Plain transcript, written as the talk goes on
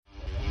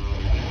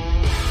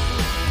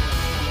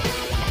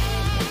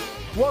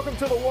Welcome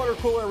to the Water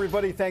Cooler,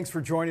 everybody. Thanks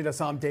for joining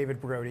us. I'm David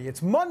Brody.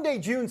 It's Monday,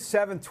 June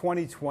 7th,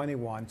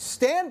 2021.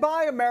 Stand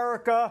by,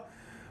 America.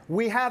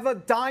 We have a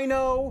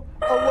dino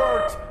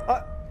alert.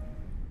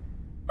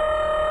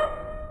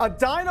 A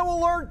dino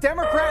alert,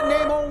 Democrat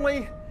name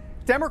only.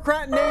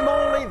 Democrat name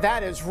only.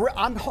 That is,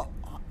 I'm a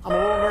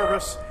little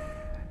nervous.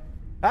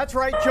 That's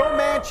right, Joe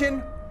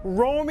Manchin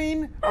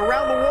roaming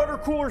around the water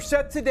cooler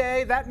set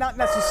today. That not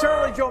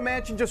necessarily Joe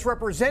Manchin, just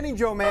representing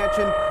Joe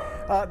Manchin.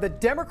 The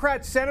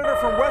Democrat senator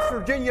from West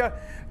Virginia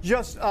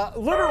just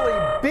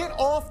literally bit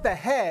off the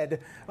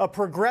head of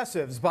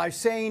progressives by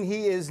saying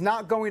he is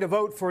not going to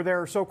vote for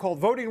their so-called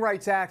Voting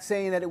Rights Act,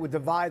 saying that it would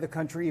divide the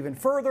country even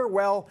further.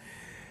 Well,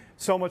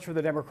 so much for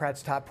the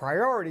Democrats' top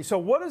priority. So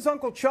what is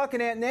Uncle Chuck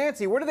and Aunt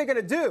Nancy? What are they going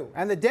to do?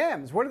 And the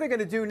Dems, what are they going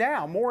to do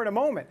now? More in a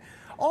moment.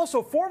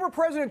 Also, former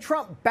President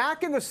Trump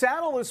back in the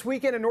saddle this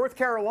weekend in North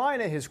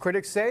Carolina. His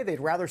critics say they'd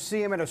rather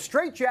see him in a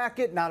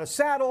straitjacket, not a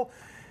saddle.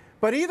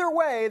 But either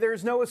way,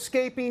 there's no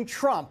escaping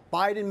Trump.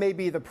 Biden may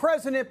be the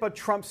president, but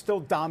Trump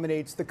still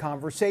dominates the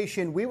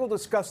conversation. We will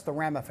discuss the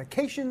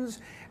ramifications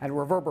and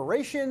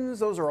reverberations.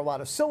 Those are a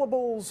lot of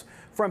syllables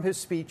from his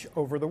speech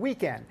over the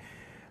weekend.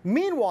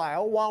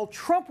 Meanwhile, while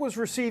Trump was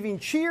receiving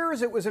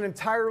cheers, it was an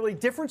entirely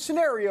different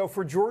scenario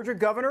for Georgia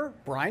Governor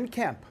Brian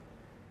Kemp.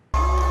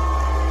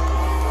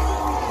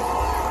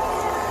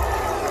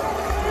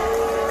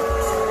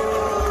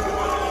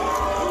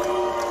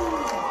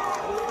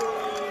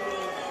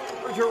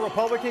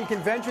 Republican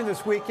convention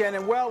this weekend,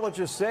 and well, let's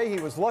just say he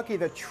was lucky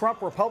that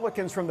Trump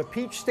Republicans from the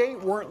Peach State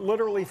weren't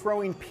literally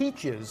throwing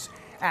peaches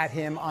at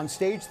him on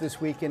stage this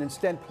weekend.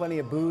 Instead, plenty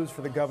of boos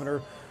for the governor,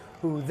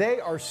 who they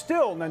are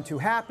still none too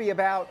happy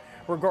about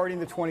regarding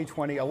the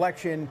 2020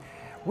 election.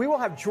 We will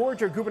have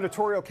Georgia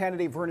gubernatorial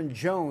candidate Vernon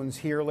Jones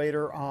here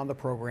later on the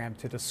program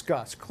to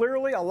discuss.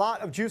 Clearly, a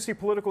lot of juicy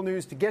political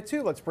news to get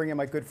to. Let's bring in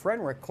my good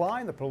friend Rick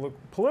Klein, the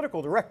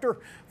political director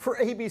for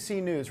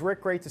ABC News.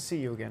 Rick, great to see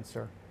you again,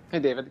 sir. Hey,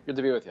 David. Good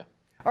to be with you.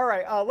 All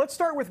right. Let's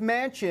start with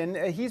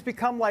Manchin. He's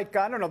become like,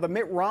 I don't know, the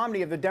Mitt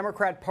Romney of the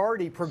Democrat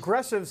Party.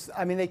 Progressives,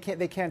 I mean, they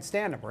can't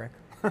stand him, Rick.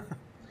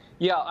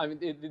 Yeah, I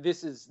mean,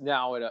 this is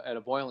now at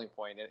a boiling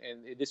point.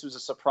 And this was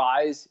a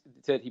surprise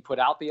that he put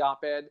out the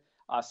op-ed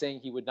saying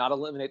he would not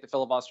eliminate the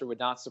filibuster, would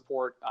not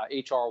support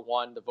H.R.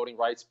 1, the voting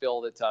rights bill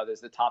that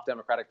is the top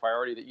Democratic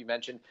priority that you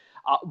mentioned.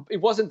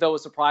 It wasn't, though, a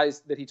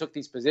surprise that he took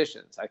these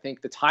positions. I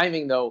think the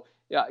timing, though,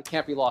 it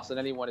can't be lost on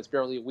anyone. It's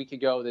barely a week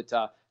ago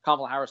that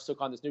Kamala Harris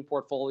took on this new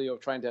portfolio of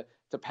trying to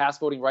pass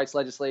voting rights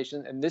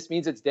legislation, and this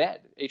means it's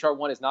dead. H.R.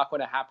 1 is not going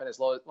to happen as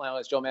long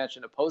as Joe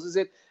Manchin opposes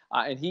it,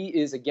 and he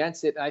is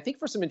against it. And I think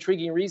for some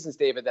intriguing reasons,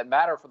 David, that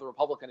matter for the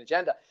Republican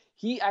agenda.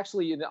 He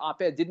actually, in the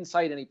op-ed, didn't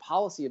cite any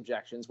policy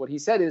objections. What he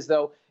said is,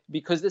 though,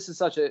 because this is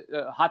such a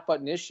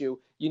hot-button issue,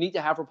 you need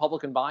to have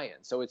Republican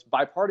buy-in. So it's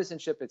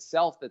bipartisanship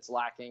itself that's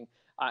lacking.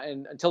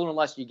 And until and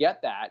unless you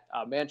get that,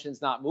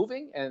 Manchin's not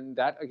moving, and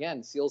that,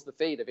 again, seals the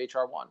fate of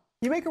H.R. 1.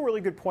 You make a really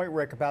good point,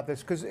 Rick, about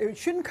this, because it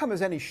shouldn't come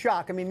as any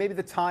shock. I mean, maybe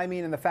the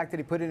timing and the fact that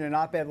he put in an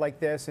op-ed like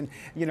this, and,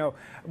 you know,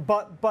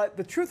 but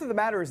the truth of the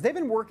matter is they've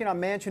been working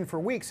on Manchin for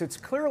weeks. It's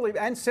clearly,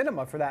 and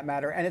Sinema for that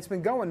matter, and it's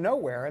been going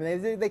nowhere,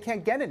 and they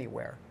can't get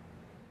anywhere.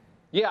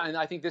 Yeah, and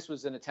I think this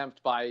was an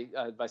attempt by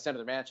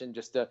Senator Manchin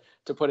just to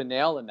put a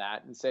nail in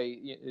that and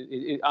say,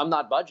 I'm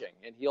not budging.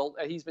 And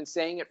he's been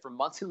saying it for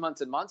months and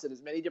months and months in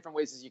as many different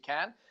ways as you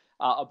can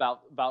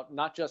about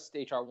not just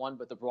H.R. 1,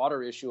 but the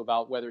broader issue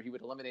about whether he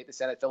would eliminate the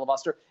Senate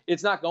filibuster.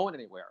 It's not going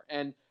anywhere.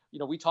 And, you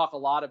know, we talk a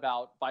lot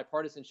about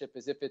bipartisanship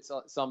as if it's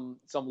some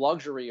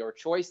luxury or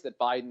choice that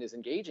Biden is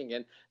engaging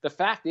in. The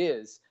fact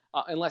is,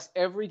 unless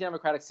every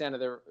Democratic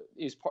senator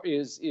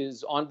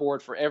is on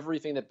board for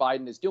everything that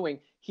Biden is doing,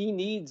 he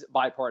needs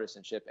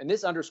bipartisanship. And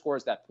this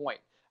underscores that point.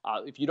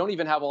 If you don't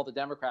even have all the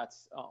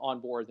Democrats on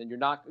board, then you're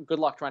not good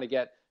luck trying to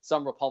get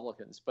some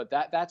Republicans. But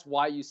that's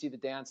why you see the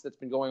dance that's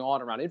been going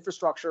on around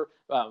infrastructure,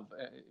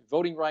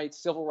 voting rights,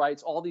 civil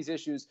rights. All these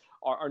issues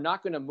are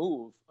not going to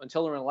move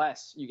until or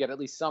unless you get at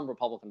least some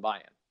Republican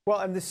buy-in.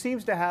 Well, and this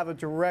seems to have a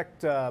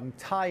direct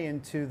tie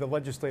into the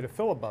legislative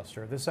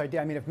filibuster. This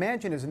idea, I mean, if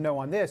Manchin is a no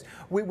on this,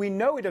 we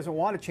know he doesn't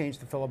want to change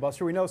the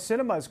filibuster. We know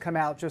Sinema has come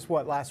out just,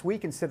 last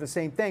week and said the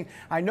same thing.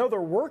 I know they're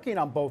working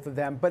on both of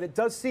them, but it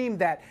does seem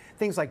that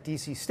things like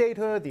D.C.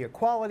 statehood, the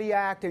Equality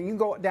Act, and you can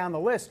go down the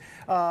list,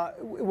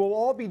 will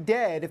all be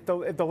dead if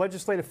the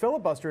legislative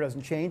filibuster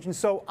doesn't change. And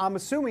so I'm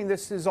assuming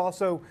this is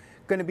also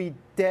going to be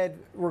dead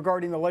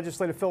regarding the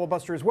legislative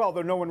filibuster as well,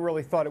 though no one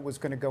really thought it was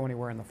going to go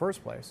anywhere in the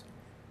first place.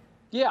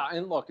 Yeah,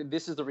 and look,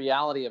 this is the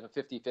reality of a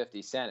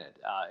 50-50 Senate.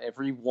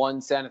 Every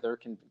one senator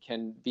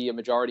can be a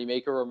majority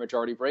maker or a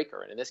majority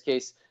breaker. And in this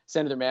case,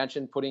 Senator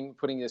Manchin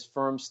putting this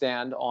firm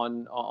stand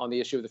on the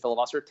issue of the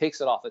filibuster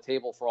takes it off the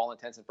table for all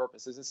intents and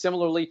purposes. And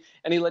similarly,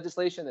 any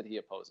legislation that he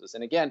opposes.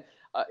 And again,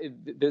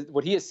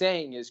 what he is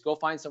saying is go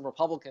find some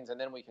Republicans and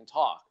then we can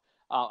talk.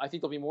 I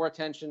think there'll be more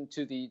attention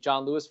to the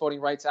John Lewis Voting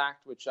Rights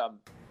Act, which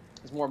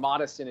is more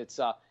modest in its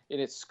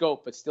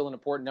scope, but still an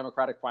important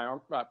Democratic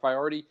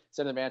priority.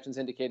 Senator Manchin's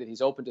indicated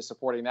he's open to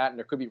supporting that, and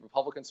there could be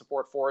Republican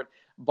support for it.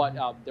 But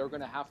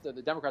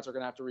the Democrats are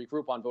going to have to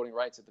regroup on voting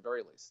rights at the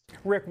very least.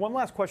 Rick, one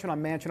last question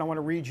on Manchin. I want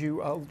to read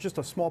you just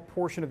a small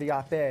portion of the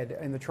op-ed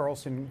in the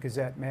Charleston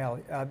Gazette-Mail.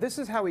 This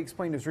is how he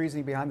explained his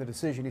reasoning behind the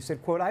decision. He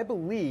said, quote, "I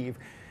believe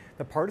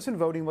the partisan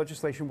voting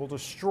legislation will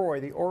destroy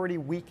the already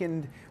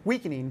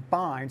weakening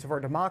binds of our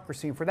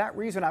democracy, and for that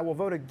reason I will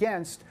vote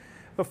against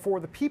the For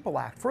the People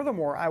Act.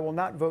 Furthermore, I will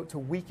not vote to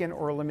weaken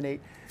or eliminate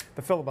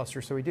the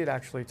filibuster." So he did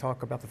actually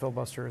talk about the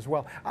filibuster as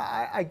well.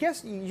 I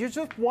guess you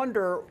just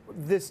wonder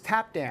this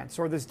tap dance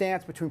or this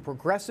dance between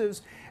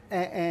progressives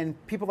and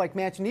people like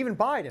Manchin, even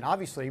Biden.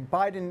 Obviously,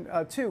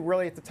 Biden, too,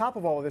 really at the top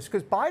of all of this,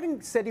 because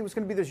Biden said he was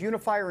going to be this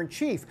unifier in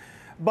chief.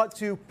 But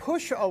to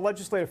push a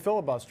legislative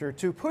filibuster,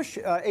 to push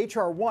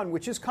H.R. 1,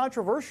 which is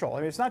controversial, I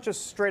mean, it's not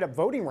just straight up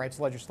voting rights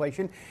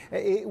legislation,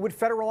 it would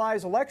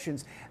federalize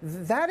elections.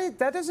 That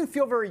doesn't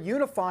feel very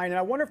unifying, and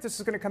I wonder if this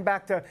is going to come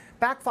back to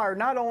backfire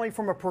not only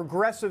from a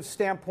progressive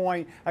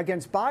standpoint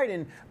against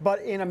Biden,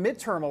 but in a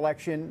midterm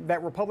election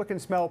that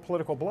Republicans smell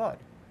political blood.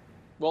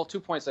 Well, 2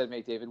 points I'd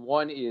make, David.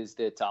 One is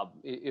that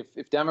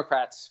if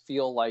Democrats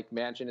feel like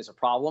Manchin is a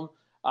problem,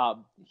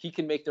 he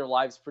can make their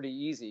lives pretty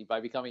easy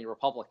by becoming a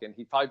Republican.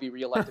 He'd probably be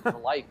reelected for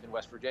life in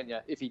West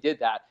Virginia if he did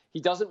that.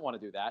 He doesn't want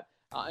to do that.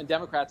 And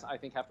Democrats, I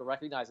think, have to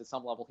recognize at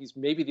some level he's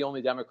maybe the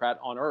only Democrat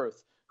on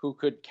earth who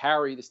could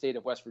carry the state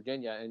of West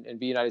Virginia and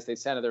be United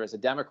States Senator as a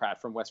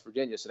Democrat from West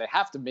Virginia. So they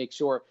have to make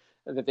sure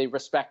that they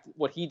respect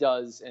what he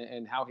does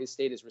and how his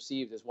state is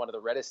received as one of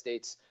the reddest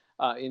states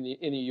in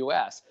the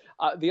U.S.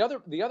 The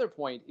other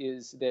point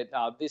is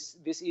that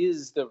this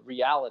is the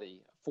reality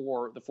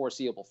for the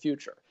foreseeable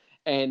future.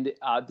 And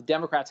the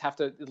Democrats have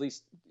to at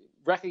least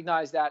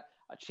recognize that,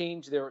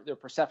 change their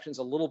perceptions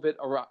a little bit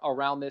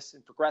around this.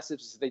 And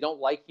progressives, if they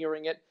don't like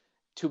hearing it,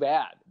 too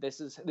bad.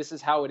 This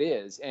is how it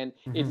is. And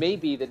it may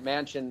be that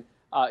Manchin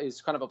is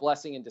kind of a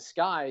blessing in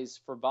disguise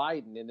for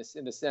Biden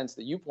in the sense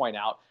that you point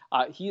out.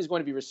 He is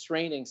going to be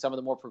restraining some of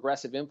the more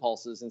progressive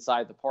impulses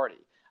inside the party.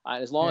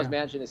 And as long as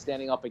Manchin is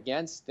standing up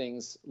against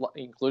things,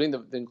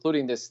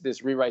 including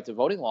this rewrite to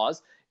voting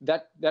laws,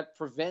 that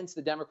prevents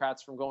the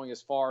Democrats from going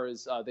as far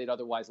as they'd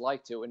otherwise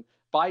like to. And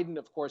Biden,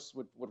 of course,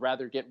 would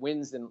rather get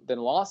wins than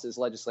losses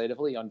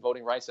legislatively on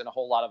voting rights and a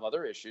whole lot of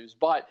other issues.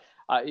 But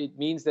it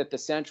means that the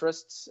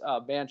centrists,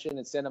 Manchin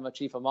and Sinema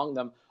chief among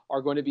them,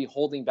 are going to be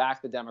holding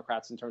back the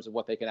Democrats in terms of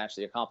what they can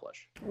actually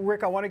accomplish.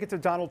 Rick, I want to get to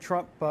Donald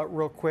Trump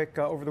real quick.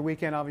 Over the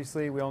weekend,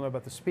 obviously, we all know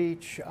about the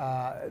speech.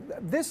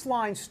 This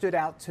line stood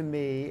out to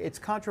me. It's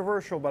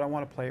controversial, but I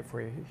want to play it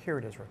for you. Here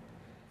it is, Rick.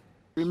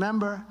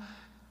 Remember,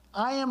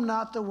 I am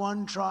not the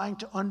one trying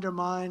to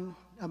undermine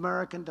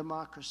American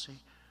democracy.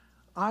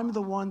 I'm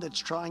the one that's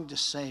trying to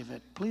save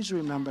it. Please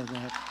remember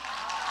that.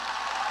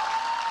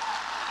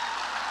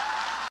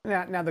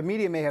 Now, the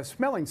media may have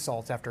smelling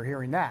salts after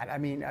hearing that. I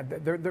mean,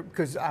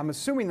 because I'm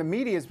assuming the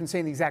media has been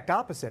saying the exact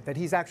opposite, that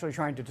he's actually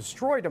trying to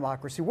destroy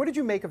democracy. What did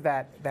you make of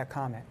that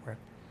comment, Rick?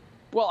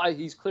 Well,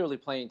 he's clearly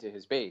playing to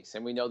his base,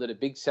 and we know that a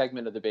big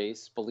segment of the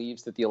base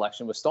believes that the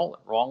election was stolen,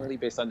 wrongly,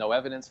 based on no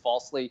evidence,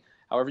 falsely,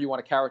 however you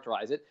want to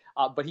characterize it.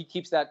 But he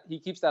keeps that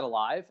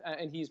alive,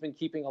 and he's been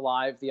keeping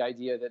alive the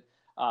idea that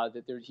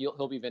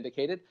he'll be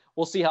vindicated.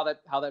 We'll see how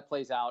that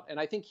plays out. And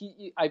I think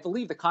I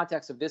believe the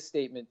context of this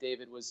statement,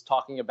 David, was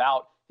talking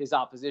about his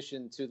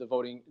opposition to the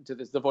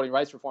voting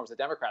rights reforms that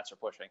Democrats are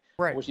pushing,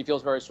 right, which he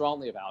feels very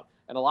strongly about,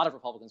 and a lot of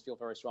Republicans feel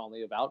very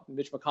strongly about.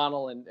 Mitch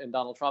McConnell and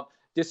Donald Trump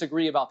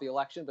disagree about the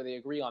election, but they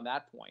agree on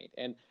that point.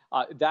 And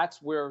that's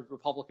where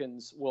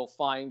Republicans will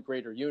find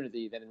greater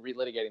unity than in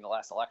relitigating the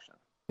last election.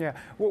 Yeah.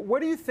 Well,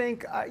 what do you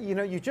think?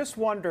 You just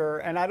wonder,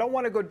 and I don't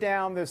want to go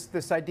down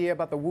this idea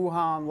about the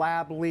Wuhan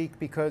lab leak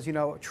because,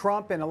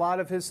 Trump and a lot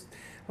of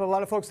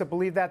folks that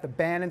believe that, the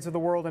Bannons of the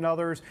world and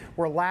others,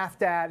 were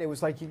laughed at. It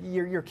was like,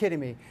 you're kidding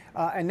me.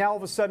 And now all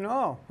of a sudden,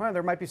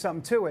 there might be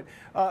something to it.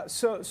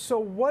 So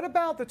what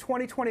about the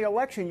 2020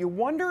 election? You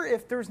wonder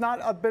if there's not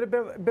a bit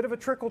of a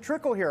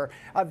trickle here.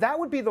 That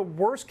would be the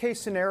worst case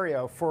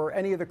scenario for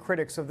any of the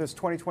critics of this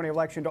 2020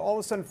 election, to all of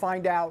a sudden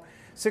find out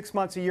 6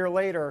 months, a year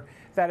later,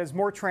 that as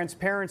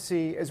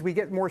we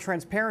get more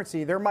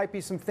transparency, there might be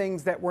some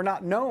things that were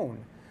not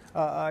known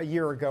a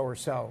year ago or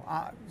so.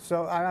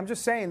 So I'm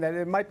just saying that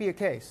it might be a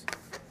case.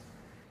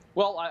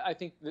 Well, I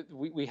think that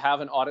we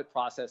have an audit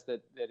process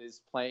that is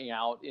playing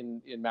out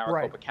in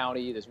Maricopa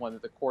County. There's one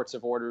that the courts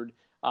have ordered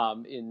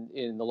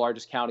in the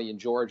largest county in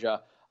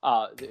Georgia.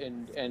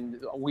 And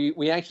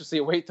we anxiously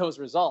await those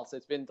results.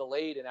 It's been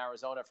delayed in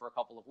Arizona for a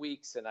couple of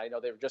weeks, and I know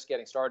they were just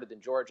getting started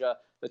in Georgia.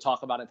 The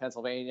talk about in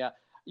Pennsylvania.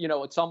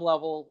 At some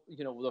level,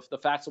 the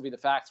facts will be the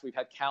facts. We've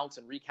had counts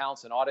and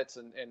recounts and audits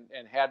and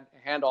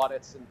hand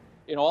audits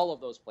in all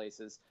of those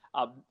places.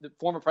 The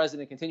former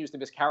president continues to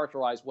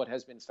mischaracterize what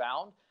has been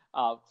found.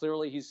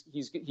 Clearly,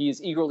 he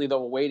is eagerly,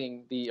 though,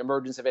 awaiting the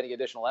emergence of any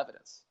additional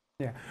evidence.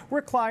 Yeah.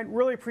 Rick Klein,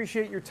 really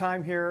appreciate your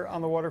time here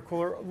on the water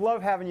cooler.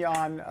 Love having you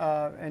on,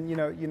 and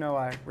you know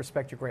I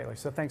respect you greatly.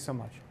 So thanks so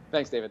much.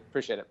 Thanks, David.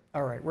 Appreciate it.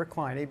 All right, Rick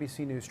Klein,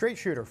 ABC News, straight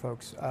shooter,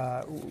 folks.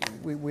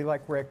 We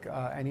like Rick,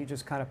 and he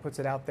just kind of puts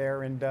it out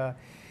there,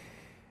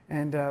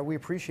 and we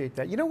appreciate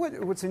that. You know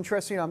what's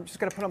interesting? I'm just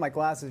going to put on my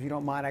glasses, if you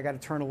don't mind. I got to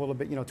turn a little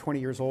bit, 20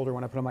 years older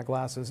when I put on my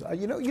glasses.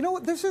 You know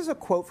what? This is a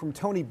quote from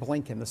Tony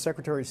Blinken, the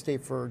Secretary of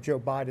State for Joe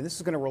Biden. This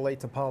is going to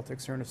relate to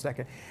politics here in a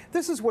second.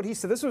 This is what he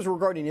said. This was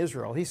regarding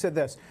Israel. He said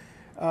this.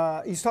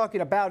 He's talking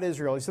about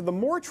Israel. He said, the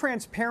more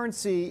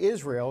transparency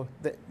Israel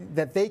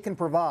that they can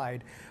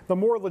provide, the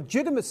more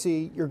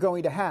legitimacy you're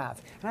going to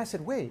have. And I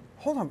said, wait,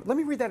 hold on. Let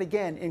me read that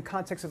again in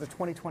context of the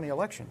 2020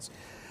 elections.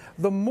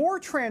 The more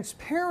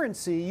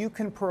transparency you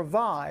can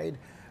provide,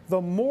 the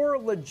more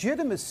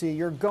legitimacy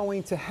you're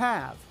going to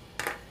have.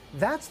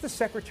 That's the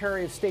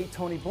Secretary of State,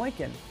 Tony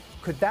Blinken.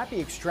 Could that be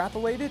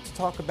extrapolated to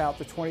talk about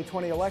the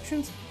 2020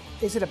 elections?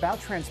 Is it about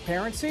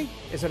transparency?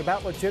 Is it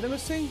about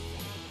legitimacy?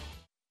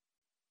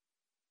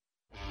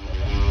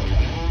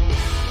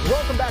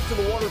 Welcome back to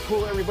the water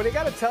cooler, everybody. I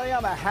got to tell you,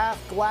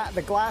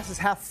 the glass is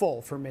half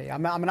full for me.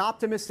 I'm an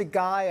optimistic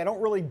guy. I don't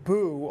really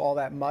boo all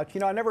that much.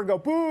 I never go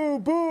boo,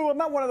 boo. I'm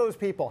not one of those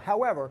people.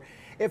 However,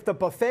 if the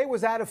buffet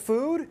was out of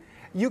food,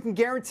 you can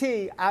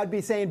guarantee I'd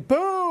be saying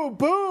boo,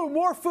 boo,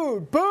 more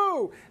food,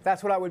 boo.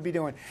 That's what I would be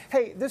doing.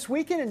 Hey, this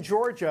weekend in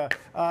Georgia,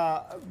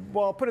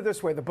 well, I'll put it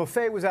this way. The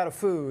buffet was out of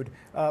food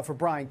for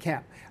Brian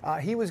Kemp.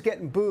 He was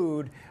getting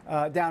booed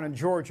down in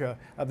Georgia.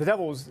 The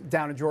devil was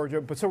down in Georgia,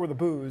 but so were the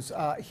boos.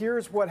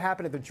 Here's what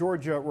happened at the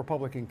Georgia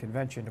Republican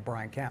Convention to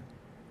Brian Kemp.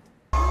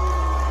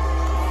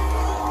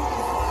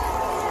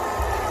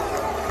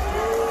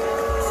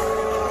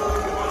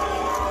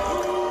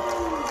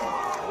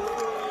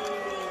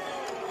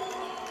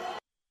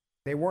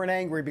 They weren't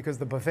angry because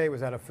the buffet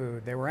was out of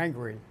food. They were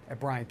angry at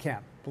Brian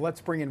Kemp. But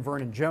let's bring in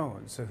Vernon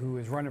Jones, who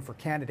is running for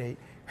candidate.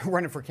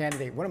 What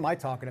am I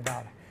talking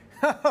about?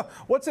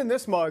 What's in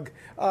this mug?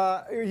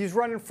 He's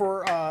running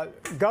for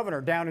governor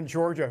down in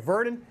Georgia.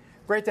 Vernon,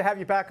 great to have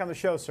you back on the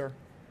show, sir.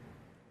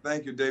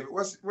 Thank you, David.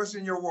 What's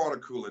in your water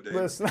cooler, David?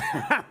 Listen,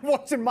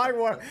 what's in my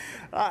water?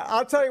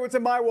 I'll tell you what's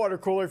in my water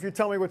cooler if you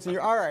tell me what's in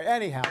your. All right.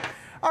 Anyhow,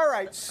 all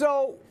right.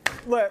 So,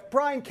 look,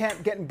 Brian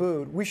Kemp getting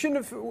booed. We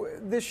shouldn't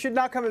have. This should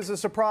not come as a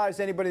surprise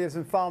to anybody that's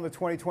been following the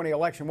 2020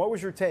 election. What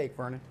was your take,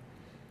 Vernon?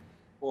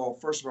 Well,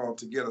 first of all,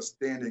 to get a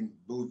standing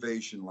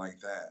boovation like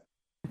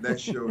that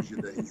shows you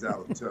that he's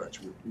out of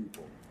touch with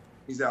people.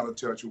 He's out of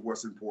touch with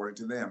what's important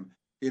to them.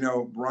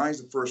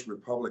 Brian's the first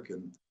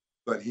Republican,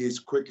 but he's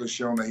quickly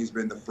shown that he's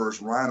been the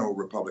first rhino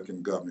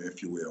Republican governor,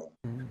 if you will.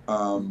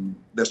 Mm-hmm.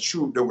 That's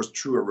true. That was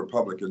true a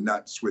Republican,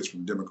 not switch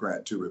from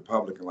Democrat to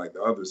Republican like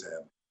the others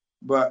have.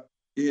 But,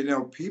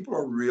 people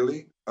are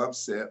really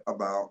upset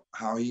about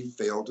how he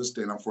failed to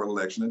stand up for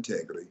election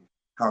integrity,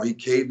 how he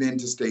caved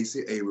into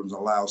Stacey Abrams,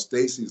 allowed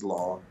Stacey's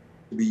law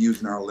to be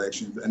used in our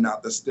elections and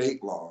not the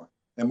state law.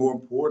 And more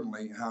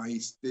importantly, how he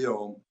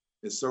still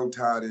is so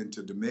tied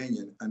into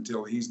Dominion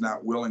until he's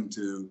not willing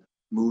to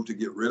move to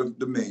get rid of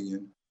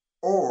Dominion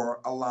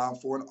or allow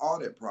for an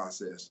audit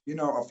process.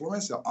 A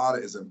forensic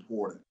audit is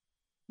important.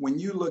 When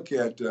you look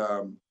at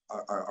a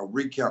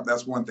recount,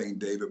 that's one thing,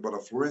 David, but a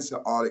forensic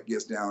audit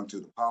gets down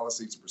to the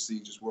policies,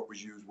 procedures, what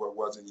was used, what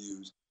wasn't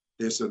used,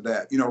 this or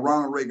that.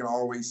 Ronald Reagan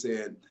always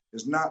said,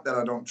 it's not that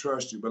I don't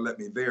trust you, but let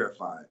me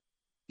verify it.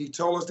 He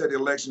told us that the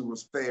election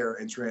was fair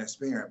and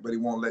transparent, but he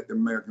won't let the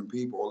American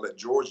people, or let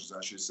Georgians,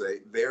 I should say,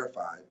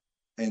 verify it.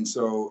 And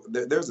so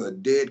there's a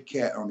dead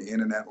cat on the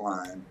internet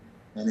line,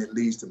 and it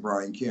leads to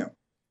Brian Kemp.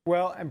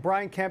 Well, and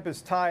Brian Kemp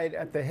is tied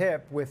at the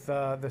hip with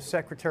the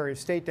Secretary of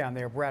State down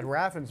there, Brad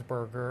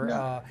Raffensperger.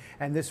 Yeah.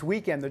 And this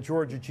weekend, the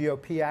Georgia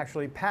GOP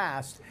actually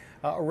passed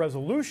a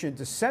resolution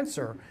to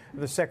censor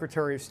the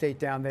Secretary of State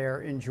down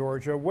there in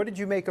Georgia. What did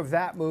you make of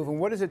that move, and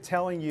what is it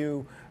telling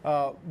you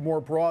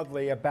more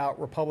broadly about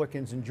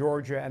Republicans in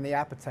Georgia and the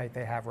appetite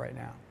they have right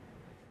now?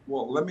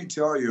 Well, let me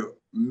tell you,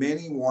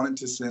 many wanted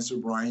to censor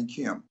Brian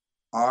Kemp.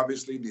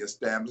 Obviously, the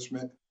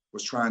establishment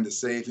was trying to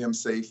save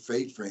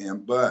face for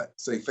him, but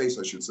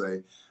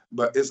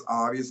but it's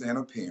obvious and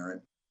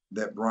apparent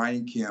that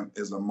Brian Kemp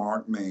is a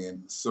marked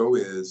man. So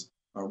is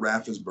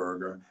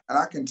Raffensperger. And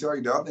I can tell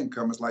you the other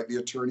incumbents like the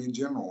Attorney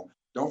General.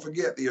 Don't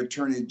forget the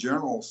Attorney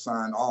General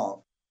signed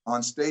off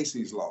on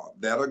Stacey's law,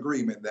 that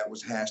agreement that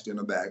was hashed in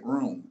the back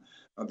room.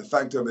 The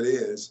fact of it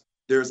is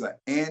there's an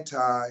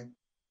anti-Georgia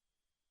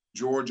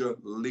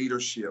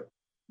leadership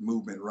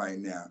movement right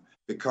now,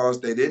 because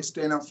they didn't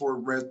stand up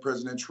for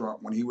President Trump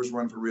when he was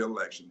running for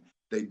re-election.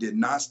 They did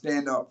not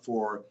stand up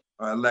for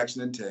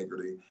election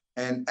integrity.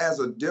 And as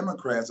a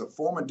Democrat, as a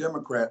former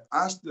Democrat,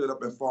 I stood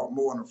up and fought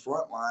more on the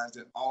front lines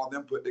than all of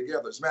them put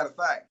together. As a matter of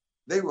fact,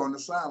 they were on the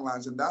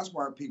sidelines, and that's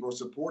why people are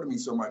supporting me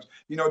so much.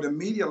 The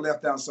media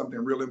left out something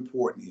real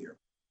important here.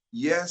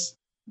 Yes,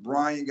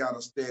 Brian got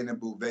a standing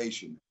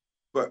boovation,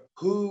 but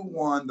who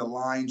won the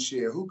lion's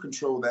share? Who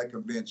controlled that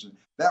convention?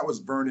 That was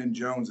Vernon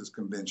Jones's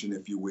convention,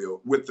 if you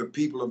will, with the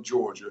people of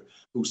Georgia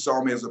who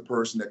saw me as a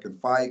person that can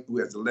fight, who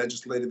has the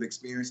legislative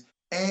experience,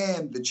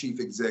 and the chief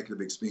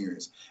executive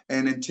experience.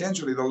 And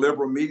intentionally, the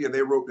liberal media,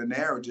 they wrote the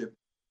narrative.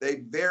 They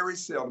very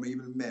seldom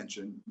even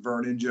mention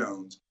Vernon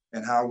Jones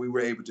and how we were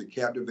able to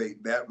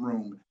captivate that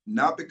room,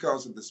 not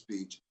because of the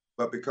speech,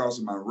 but because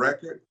of my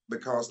record,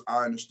 because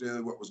I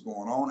understood what was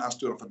going on. I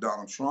stood up for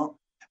Donald Trump.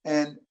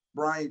 And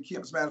Brian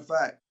Kemp, as a matter of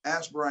fact,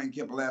 ask Brian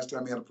Kemp the last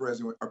time he had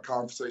a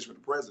conversation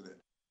with the president.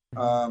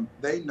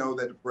 They know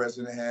that the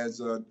president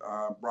has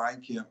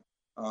Brian Kemp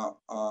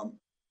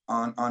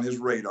on his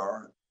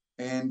radar,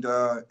 and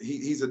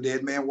he's a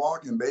dead man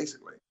walking,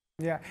 basically.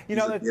 Yeah, you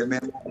know,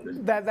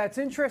 that's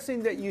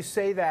interesting that you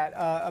say that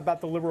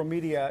about the liberal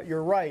media.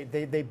 You're right.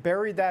 They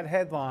buried that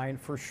headline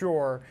for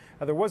sure.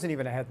 There wasn't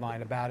even a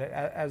headline about it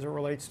as it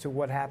relates to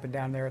what happened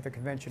down there at the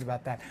convention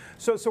about that.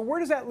 So where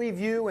does that leave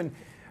you and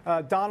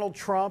Donald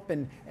Trump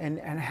and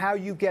how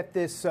you get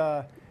this,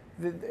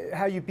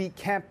 how you beat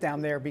Kemp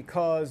down there?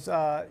 Because,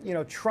 you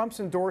know,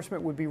 Trump's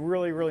endorsement would be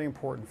really, really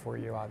important for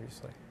you,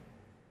 obviously.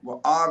 Well,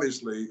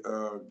 obviously,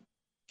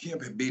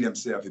 Kemp had beat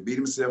himself. He beat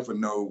himself with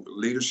no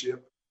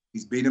leadership.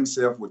 He's beat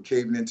himself with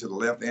caving into the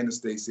left and to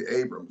Stacey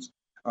Abrams.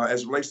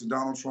 As it relates to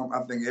Donald Trump,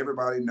 I think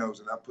everybody knows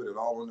that I put it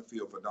all on the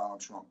field for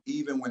Donald Trump,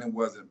 even when it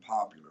wasn't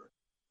popular.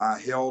 I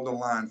held the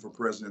line for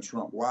President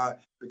Trump. Why?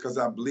 Because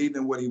I believed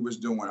in what he was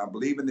doing. I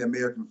believe in the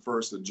American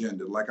First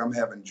agenda, like I'm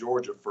having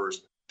Georgia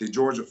First, the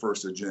Georgia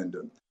First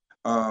agenda.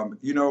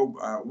 You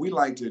know, we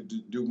like to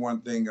do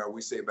one thing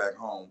we say back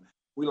home.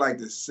 We like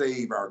to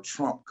save our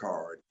Trump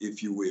card,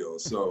 if you will.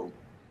 So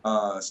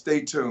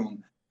stay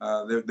tuned.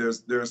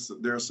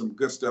 There's some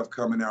good stuff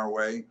coming our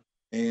way.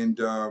 And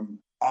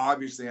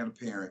obviously, and a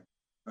parent,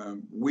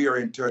 we are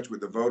in touch with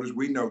the voters.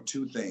 We know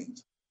two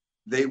things.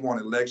 They want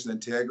election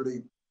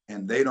integrity,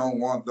 and they don't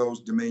want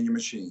those Dominion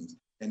machines.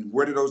 And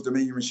where do those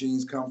Dominion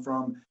machines come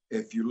from?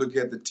 If you look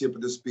at the tip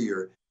of the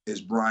spear, is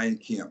Brian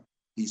Kemp.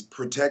 He's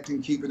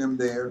protecting, keeping him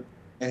there.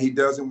 And he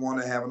doesn't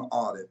want to have an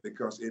audit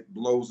because it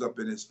blows up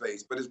in his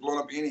face. But it's blown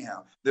up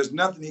anyhow. There's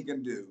nothing he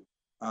can do,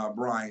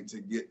 Brian,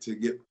 to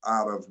get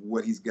out of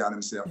what he's got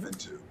himself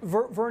into.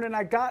 Vernon,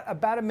 I got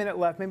about a minute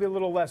left, maybe a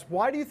little less.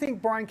 Why do you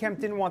think Brian Kemp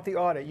didn't want the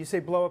audit? You say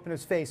blow up in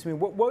his face. I mean,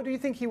 what do you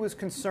think he was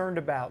concerned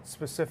about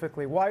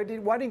specifically? Why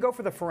did he go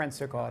for the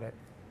forensic audit?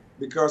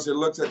 Because it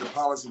looks at the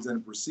policies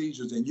and the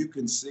procedures, and you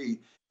can see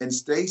in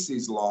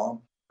Stacey's law,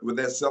 with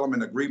that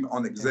settlement agreement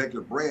on the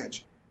executive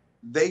branch,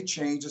 they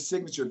changed the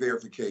signature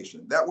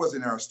verification. That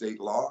wasn't our state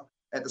law.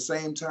 At the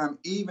same time,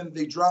 even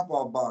the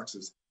drop-off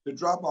boxes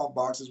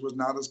was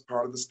not as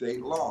part of the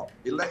state law,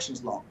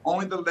 elections law.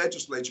 Only the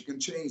legislature can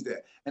change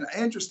that. And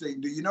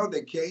interesting, do you know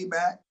they came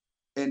back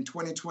in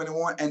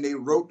 2021 and they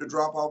wrote the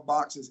drop-off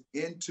boxes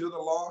into the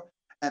law?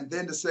 And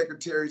then the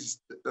Secretary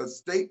of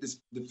State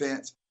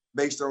defense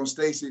based on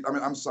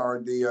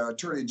the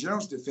Attorney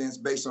General's defense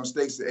based on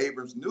Stacey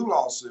Abrams' new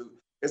lawsuit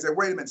is that,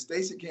 wait a minute,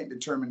 Stacey can't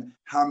determine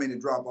how many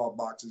drop-off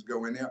boxes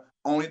go in there,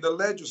 only the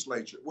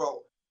legislature.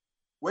 Well,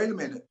 wait a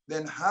minute,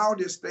 then how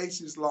did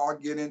Stacey's law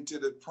get into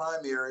the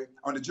primary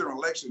on the general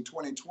election in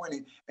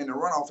 2020 and the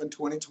runoff in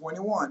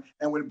 2021?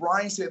 And when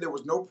Brian said there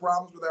was no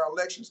problems with our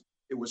elections,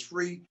 it was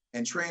free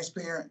and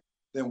transparent,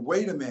 then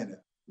wait a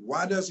minute,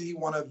 why doesn't he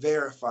want to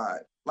verify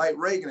it? Like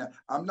Reagan,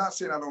 I'm not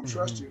saying I don't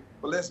trust you,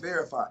 but let's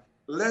verify.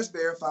 Let's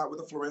verify it with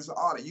a forensic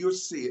audit. You'll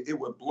see it. It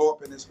would blow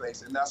up in his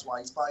face, and that's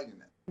why he's fighting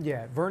it.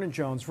 Yeah, Vernon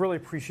Jones, really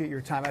appreciate your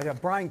time.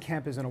 Brian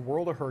Kemp is in a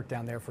world of hurt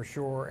down there for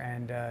sure,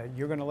 and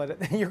you're going to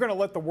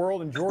let the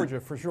world in Georgia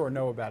for sure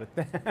know about it.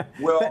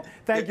 Well,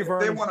 thank you,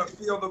 Vernon. If they want to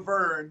feel the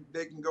Vern,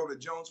 they can go to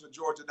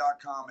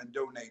jonesforgeorgia.com and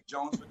donate.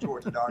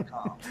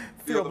 jonesforgeorgia.com.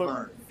 Feel the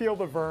Vern. Feel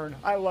the Vern.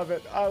 I love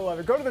it. I love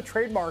it. Go to the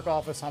trademark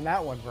office on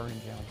that one, Vernon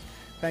Jones.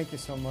 Thank you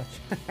so much.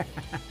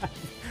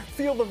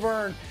 Feel the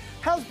Vern.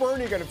 How's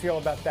Bernie going to feel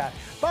about that?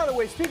 By the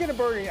way, speaking of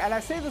Bernie, and I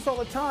say this all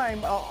the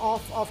time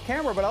off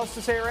camera, but I'll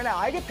just say it right now,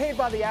 I get paid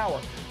by the hour.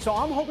 So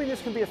I'm hoping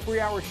this can be a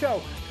 3-hour show,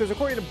 because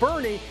according to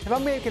Bernie, if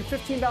I'm making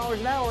 $15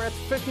 an hour,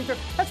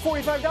 that's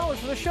 $45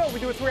 for the show. We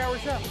do a 3-hour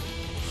show.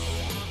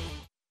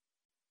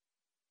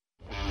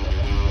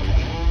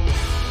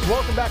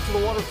 Welcome back to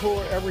the water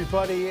cooler,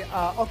 everybody.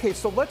 Okay,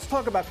 so let's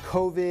talk about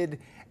COVID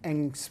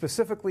and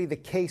specifically the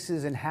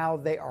cases and how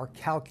they are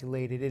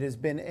calculated. It has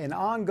been an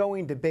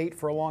ongoing debate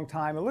for a long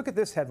time. And look at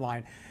this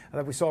headline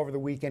that we saw over the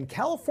weekend.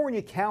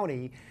 California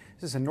County,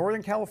 this is in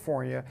Northern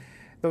California,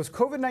 those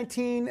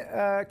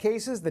COVID-19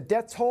 cases, the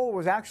death toll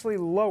was actually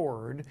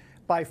lowered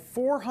by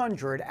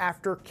 400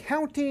 after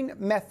counting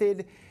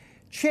method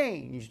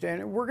changed.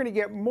 And we're going to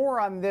get more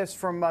on this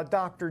from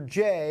Dr.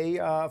 J,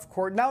 of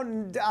course. Now,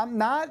 I'm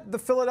not the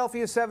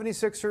Philadelphia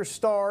 76ers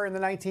star in the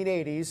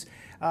 1980s.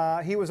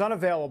 He was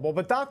unavailable.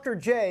 But Dr.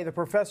 J, the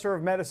professor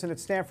of medicine at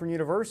Stanford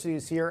University,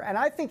 is here. And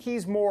I think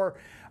he's more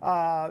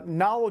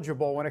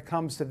knowledgeable when it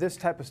comes to this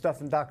type of stuff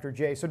than Dr.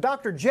 J. So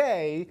Dr.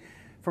 J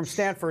from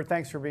Stanford,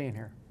 thanks for being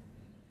here.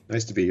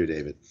 Nice to be here,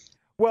 David.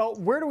 Well,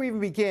 where do we even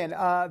begin?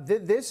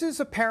 This is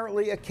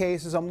apparently a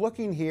case, as I'm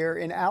looking here,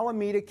 in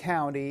Alameda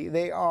County.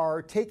 They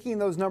are taking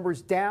those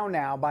numbers down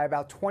now by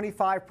about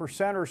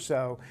 25% or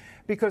so,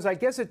 because I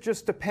guess it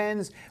just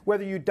depends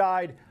whether you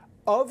died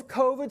of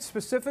COVID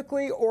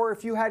specifically, or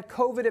if you had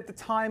COVID at the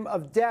time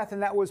of death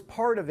and that was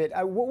part of it.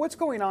 What's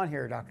going on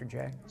here, Dr.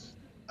 J?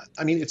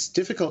 I mean, it's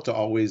difficult to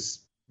always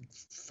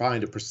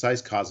find a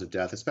precise cause of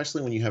death,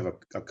 especially when you have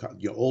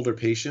older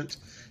patient.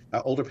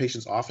 Older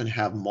patients often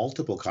have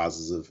multiple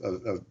causes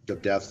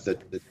of death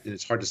that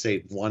it's hard to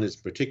say one is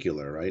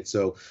particular, right?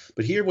 So,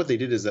 but here what they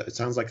did is it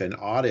sounds like an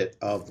audit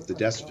of the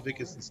death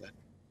certificates and said,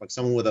 like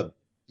someone with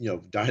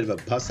died of a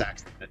bus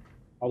accident,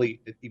 probably,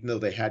 even though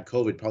they had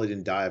COVID, probably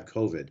didn't die of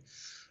COVID.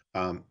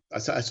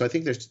 So I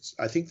think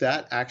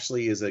that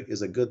actually is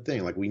a good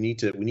thing. Like we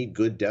need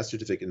good death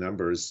certificate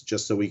numbers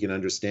just so we can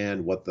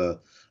understand what the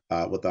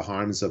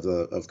harms of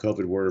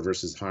COVID were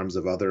versus harms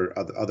of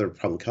other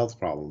public health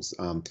problems.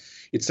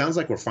 It sounds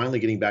like we're finally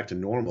getting back to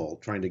normal,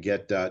 trying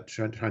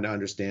to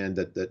understand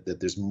that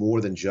there's more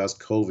than just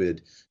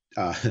COVID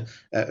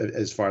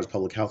as far as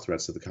public health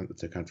threats to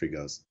the country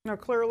goes. Now,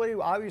 clearly,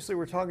 obviously,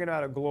 we're talking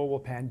about a global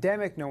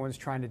pandemic. No one's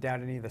trying to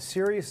doubt any of the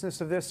seriousness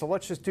of this. So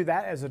let's just do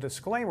that as a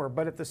disclaimer.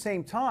 But at the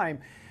same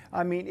time,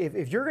 I mean,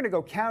 if you're going to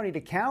go county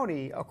to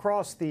county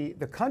across the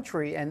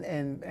country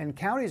and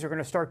counties are going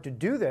to start to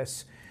do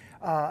this,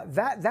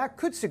 that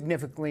could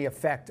significantly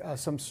affect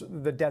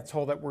the death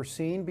toll that we're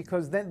seeing,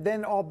 because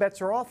then all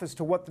bets are off as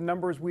to what the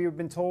numbers we have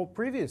been told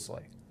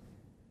previously.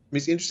 I mean,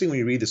 it's interesting when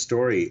you read the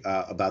story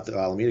about the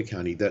Alameda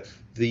County.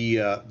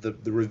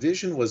 The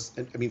revision was,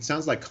 I mean, it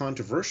sounds like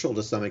controversial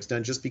to some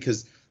extent, just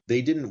because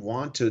they didn't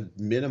want to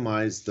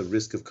minimize the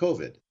risk of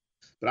COVID.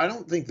 But I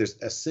don't think there's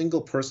a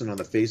single person on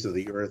the face of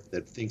the earth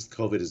that thinks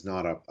COVID is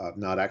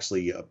not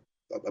actually a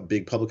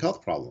big public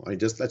health problem. I mean,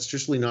 that's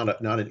just really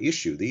not an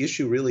issue. The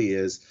issue really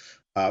is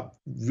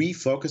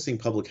refocusing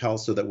public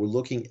health so that we're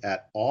looking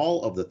at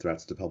all of the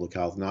threats to public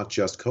health, not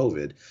just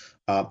COVID.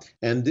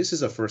 And this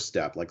is a first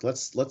step. Like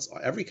let's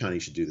every county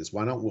should do this.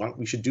 Why not?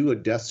 We should do a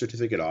death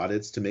certificate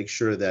audits to make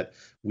sure that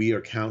we are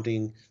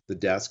counting the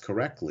deaths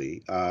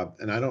correctly.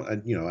 And I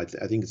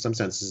think in some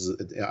senses,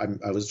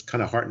 I was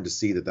kind of heartened to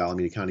see that the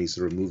Alameda County is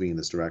sort of moving in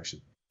this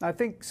direction. I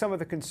think some of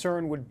the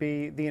concern would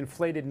be the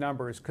inflated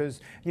numbers, because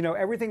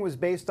everything was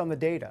based on the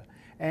data,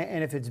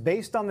 and if it's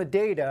based on the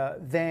data,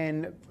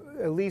 then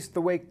at least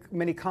the way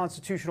many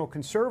constitutional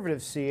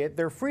conservatives see it,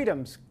 their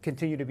freedoms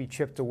continue to be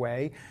chipped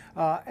away,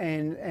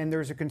 and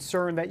there's a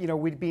concern that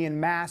we'd be in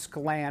mask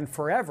land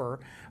forever.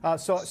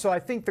 So I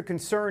think the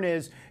concern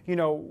is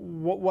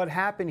what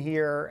happened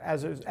here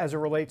as it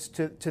relates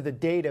to the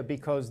data,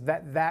 because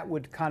that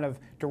would kind of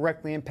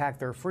directly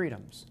impact their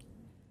freedoms.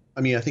 I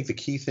mean, I think the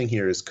key thing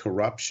here is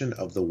corruption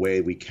of the way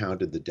we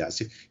counted the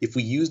deaths. If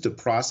we used a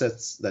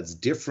process that's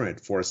different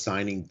for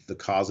assigning the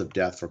cause of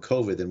death for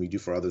COVID than we do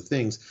for other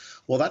things,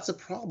 well, that's a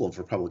problem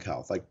for public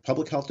health. Like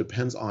public health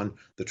depends on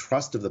the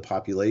trust of the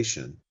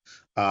population,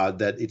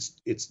 that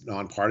it's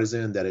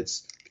nonpartisan, that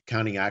it's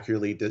counting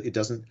accurately, that it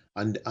doesn't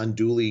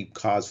unduly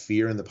cause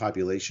fear in the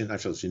population.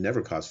 Actually, it should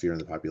never cause fear in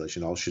the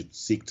population. All should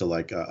seek to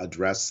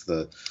address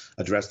the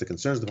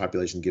concerns of the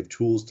population, give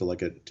tools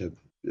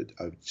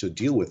to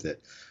deal with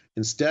it.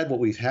 Instead, what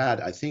we've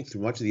had, I think,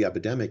 through much of the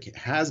epidemic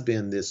has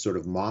been this sort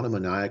of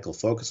monomaniacal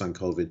focus on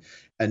COVID,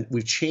 and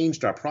we've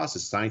changed our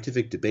process.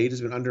 Scientific debate has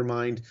been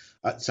undermined.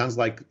 It sounds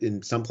like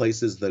in some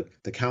places the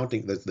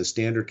counting, the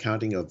standard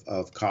counting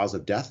of cause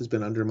of death has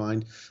been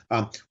undermined.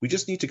 We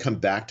just need to come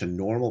back to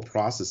normal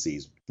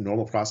processes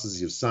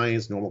of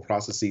science, normal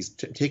processes,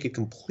 to take it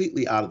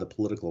completely out of the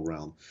political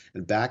realm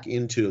and back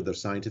into the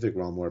scientific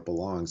realm where it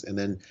belongs, and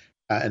then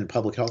and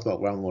public health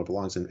realm where it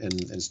belongs,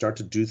 and start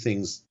to do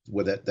things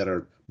with it that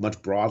are more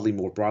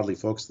broadly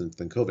focused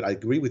than COVID. I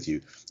agree with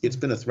you. It's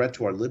been a threat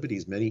to our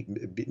liberties,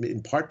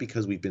 in part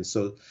because we've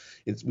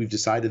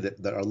decided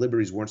that our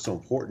liberties weren't so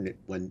important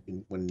when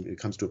it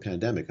comes to a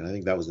pandemic, and I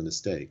think that was a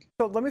mistake.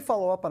 So let me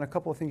follow up on a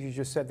couple of things you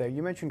just said there.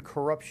 You mentioned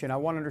corruption. I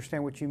want to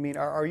understand what you mean.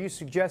 Are you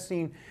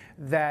suggesting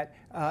that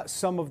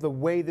some of the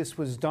way this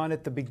was done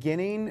at the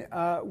beginning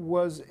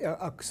was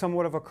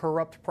somewhat of a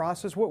corrupt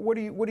process? What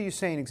are you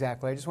saying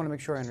exactly? I just want to make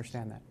sure I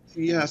understand that.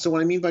 Yeah. So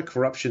what I mean by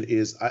corruption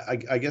is,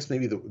 I guess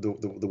maybe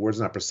the word's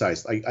not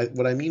precise.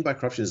 What I mean by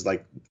corruption is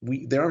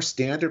there are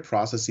standard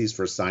processes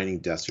for assigning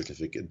death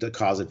certificate, the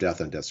cause of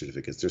death on death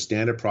certificates. There's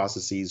standard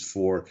processes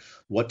for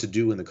what to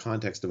do in the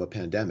context of a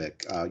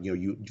pandemic.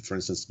 For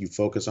instance, you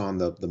focus on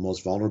the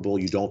most vulnerable.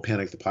 You don't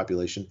panic the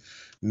population.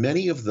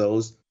 Many of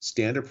those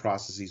standard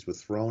processes were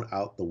thrown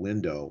out the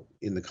window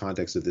in the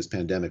context of this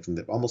pandemic from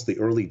almost the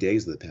early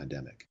days of the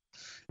pandemic,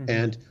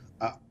 and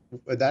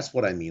that's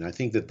what I mean. I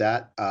think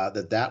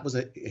that was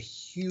a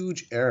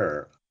huge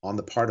error on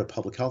the part of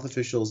public health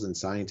officials and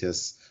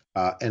scientists,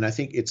 and I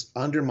think it's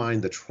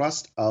undermined the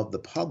trust of the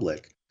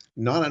public,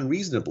 not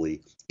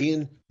unreasonably,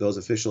 in those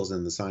officials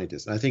and the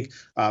scientists. And I think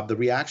the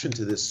reaction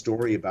to this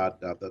story about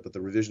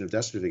the revision of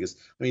death certificates,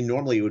 I mean,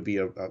 normally it would be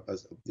a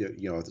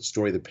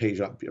story that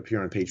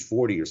appear on page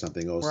 40 or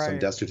something, right. Some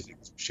death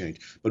certificates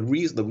changed. But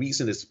the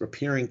reason it's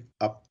appearing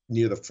up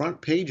near the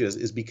front pages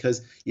is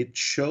because it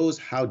shows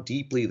how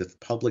deeply the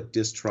public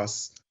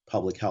distrusts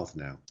public health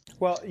now.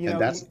 Well,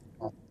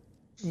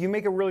 You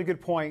make a really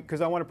good point, because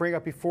I want to bring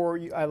up before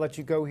I let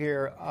you go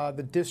here,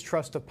 the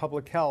distrust of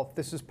public health.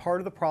 This is part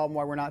of the problem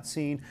why we're not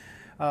seeing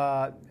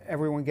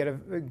everyone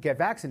get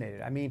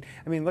vaccinated. I mean,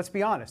 let's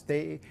be honest.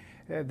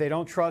 They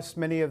don't trust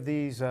many of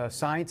these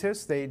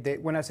scientists.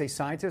 When I say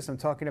scientists, I'm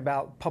talking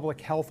about public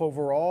health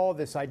overall,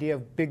 this idea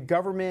of big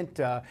government,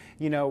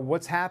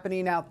 what's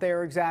happening out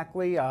there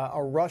exactly,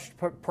 a rushed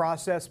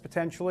process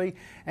potentially.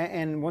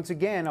 And once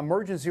again,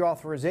 emergency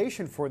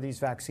authorization for these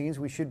vaccines,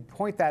 we should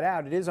point that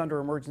out. It is under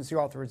emergency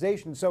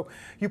authorization. So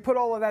you put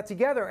all of that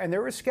together, and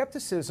there is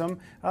skepticism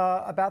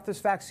about this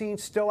vaccine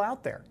still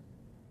out there.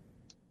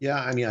 Yeah,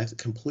 I mean, I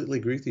completely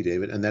agree with you,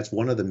 David. And that's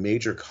one of the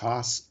major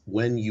costs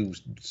when you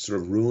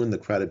sort of ruin the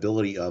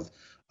credibility of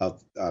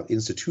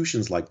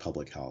institutions like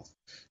public health.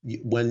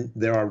 When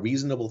there are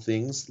reasonable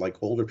things like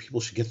older people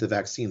should get the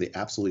vaccine, they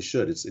absolutely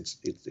should.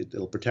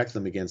 It'll protect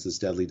them against this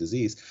deadly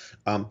disease.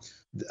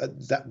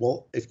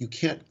 If you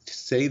can't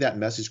say that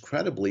message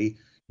credibly,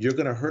 you're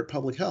going to hurt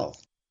public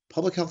health.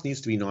 Public health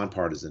needs to be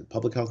nonpartisan.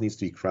 Public health needs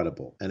to be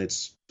credible, and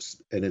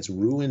it's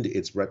ruined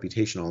its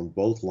reputation on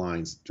both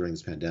lines during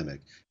this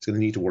pandemic. It's going to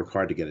need to work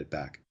hard to get it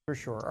back. For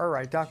sure. All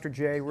right, Dr.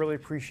 J, really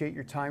appreciate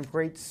your time.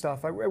 Great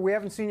stuff. We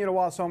haven't seen you in a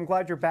while, so I'm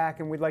glad you're back,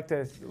 and we'd love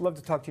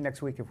to talk to you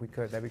next week if we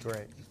could. That'd be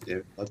great. Yeah,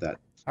 love that.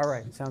 All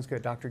right, sounds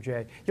good, Dr.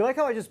 J. You like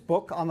how I just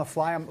book on the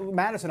fly?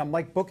 Madison, I'm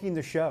like booking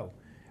the show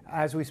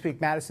as we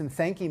speak. Madison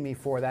thanking me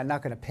for that.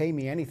 Not going to pay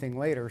me anything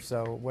later,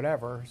 so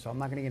whatever. So I'm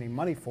not going to get any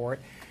money for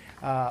it.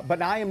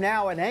 But I am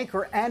now an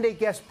anchor and a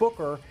guest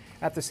booker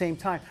at the same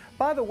time.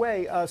 By the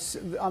way,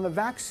 on the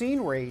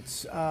vaccine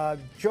rates,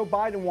 Joe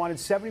Biden wanted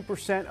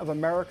 70% of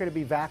America to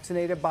be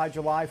vaccinated by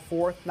July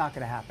 4th. Not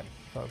going to happen,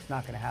 folks.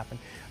 Not going to happen.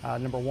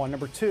 Number one.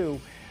 Number two,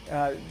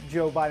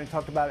 Joe Biden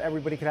talked about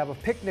everybody could have a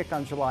picnic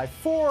on July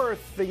 4th.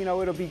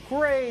 It'll be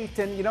great.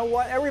 And you know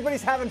what?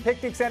 Everybody's having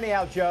picnics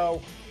anyhow,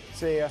 Joe.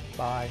 See ya.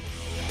 Bye.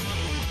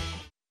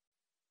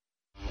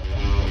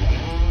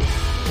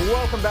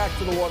 Welcome back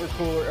to the water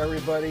cooler,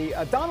 everybody.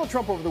 Donald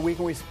Trump over the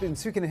weekend, we've been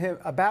speaking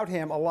about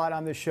him a lot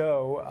on the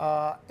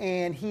show,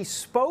 and he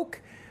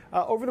spoke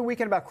over the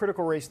weekend about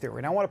critical race theory.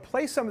 And I want to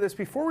play some of this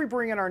before we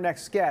bring in our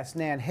next guest,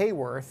 Nan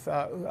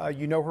Hayworth.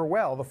 You know her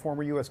well, the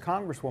former U.S.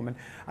 Congresswoman.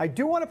 I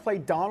do want to play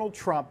Donald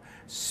Trump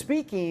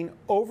speaking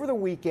over the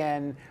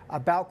weekend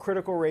about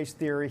critical race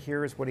theory.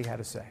 Here is what he had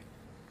to say.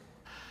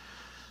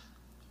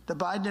 The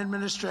Biden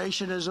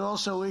administration has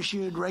also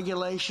issued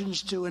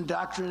regulations to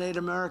indoctrinate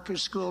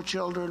America's school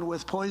children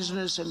with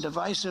poisonous and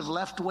divisive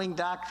left-wing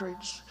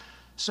doctrines,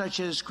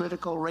 such as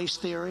critical race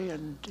theory,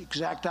 and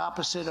exact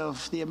opposite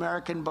of the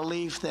American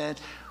belief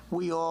that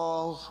we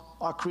all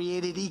are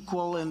created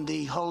equal in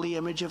the holy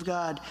image of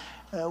God.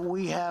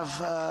 We have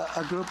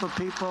a group of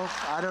people,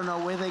 I don't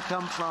know where they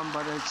come from,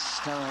 but it's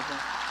terrible.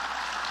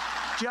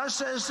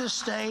 Just as the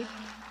state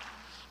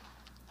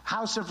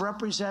House of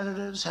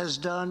Representatives has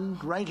done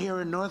right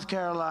here in North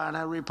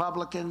Carolina,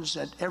 Republicans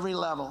at every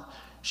level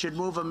should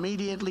move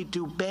immediately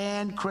to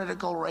ban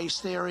critical race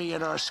theory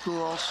in our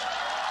schools.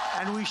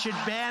 And we should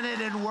ban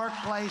it in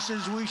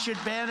workplaces, we should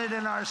ban it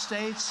in our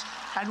states,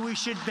 and we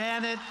should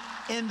ban it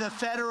in the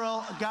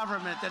federal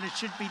government, and it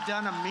should be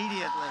done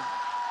immediately.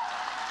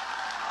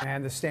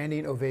 And the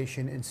standing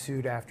ovation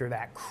ensued after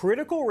that.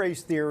 Critical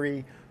race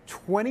theory,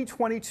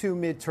 2022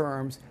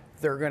 midterms,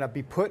 they're going to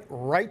be put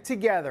right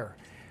together.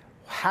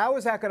 How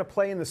is that going to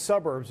play in the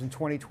suburbs in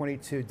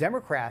 2022?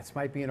 Democrats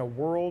might be in a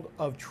world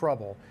of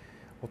trouble.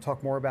 We'll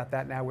talk more about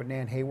that now with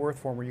Nan Hayworth,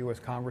 former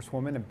U.S.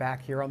 Congresswoman, and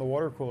back here on the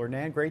water cooler.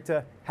 Nan, great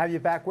to have you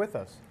back with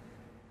us.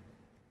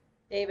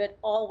 David,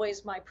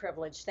 always my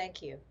privilege.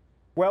 Thank you.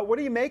 Well, what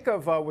do you make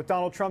of what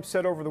Donald Trump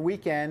said over the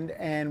weekend,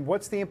 and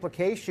what's the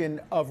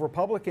implication of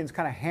Republicans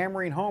kind of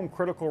hammering home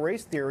critical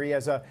race theory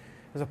as a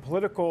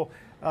political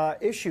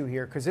issue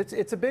here? Because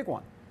it's a big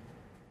one.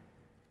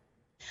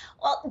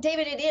 Well,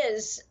 David, it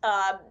is.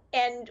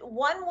 And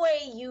one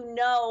way you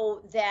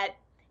know that,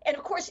 and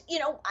of course,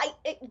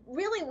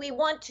 really we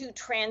want to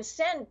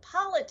transcend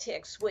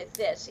politics with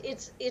this.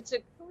 It's a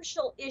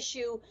crucial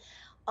issue.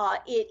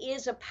 It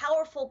is a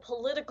powerful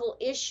political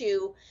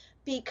issue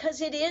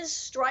because it is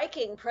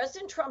striking.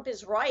 President Trump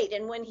is right.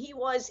 And when he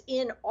was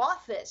in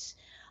office,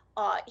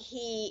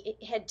 he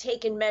had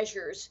taken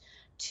measures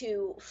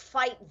to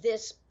fight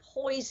this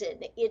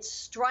poison. It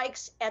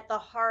strikes at the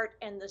heart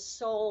and the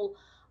soul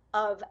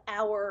of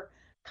our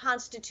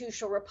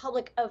constitutional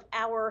republic, of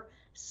our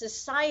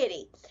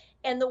society.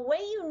 And the way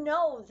you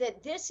know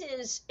that this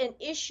is an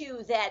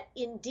issue that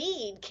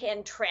indeed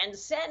can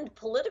transcend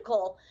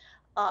political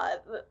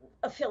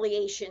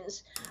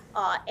affiliations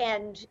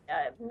and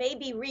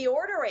maybe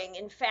reordering,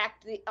 in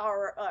fact,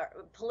 our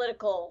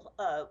political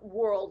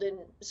world in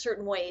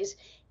certain ways,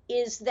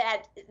 is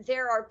that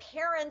there are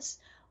parents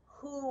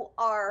who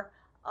are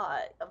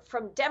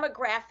from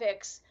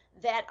demographics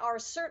that are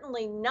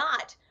certainly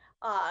not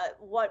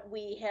what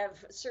we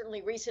have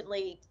certainly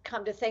recently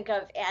come to think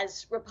of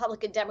as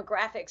Republican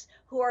demographics,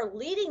 who are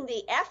leading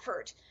the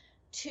effort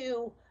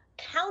to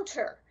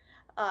counter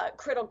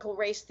critical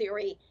race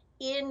theory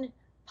in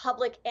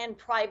public and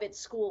private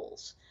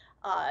schools.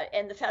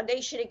 and the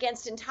Foundation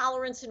Against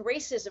Intolerance and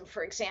Racism,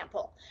 for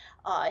example,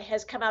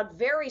 has come out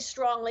very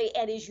strongly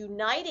and is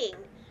uniting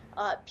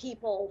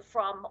people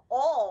from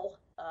all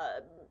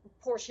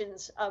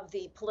portions of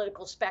the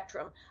political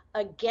spectrum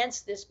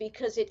against this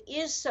because it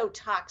is so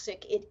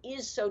toxic, it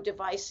is so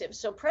divisive.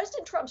 So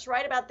President Trump's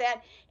right about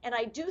that, and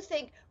I do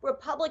think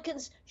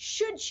Republicans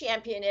should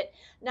champion it,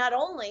 not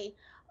only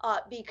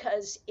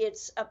because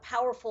it's a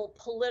powerful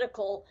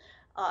political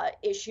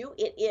issue,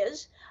 it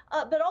is,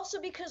 but also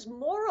because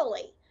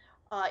morally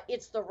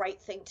it's the right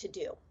thing to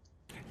do.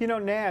 You know,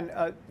 Nan,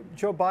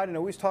 Joe Biden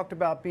always talked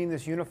about being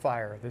this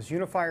unifier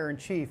in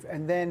chief.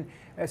 And then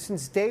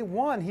since day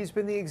one, he's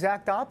been the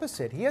exact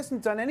opposite. He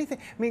hasn't done anything.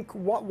 I mean,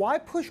 why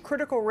push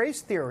critical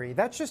race theory?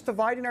 That's just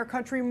dividing our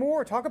country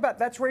more. Talk about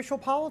that's racial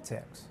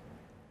politics.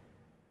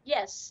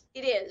 Yes,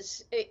 it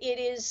is. It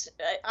is.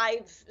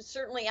 I'm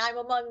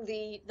among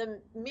the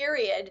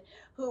myriad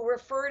who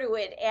refer to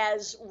it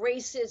as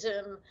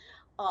racism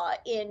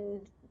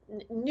in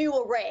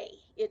new array.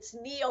 It's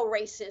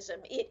neo-racism.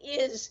 It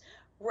is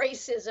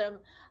racism,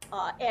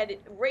 and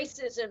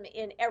racism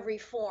in every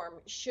form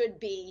should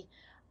be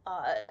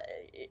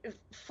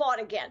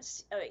fought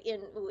against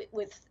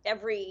with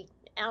every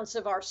ounce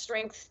of our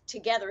strength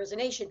together as a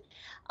nation.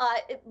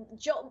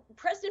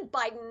 President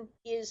Biden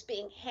is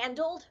being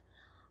handled.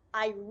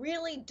 I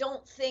really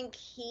don't think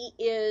he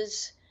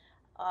is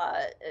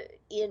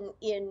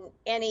in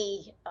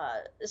any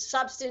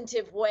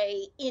substantive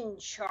way in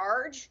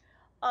charge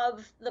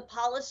of the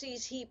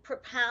policies he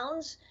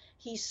propounds.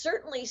 He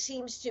certainly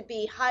seems to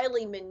be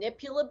highly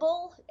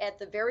manipulable at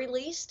the very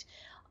least.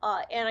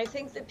 And I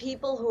think the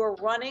people who are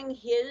running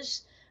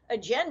his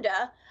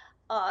agenda,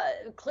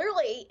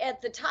 clearly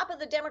at the top of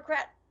the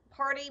Democrat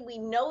Party, we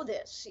know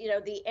this. You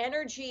know, the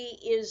energy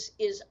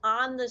is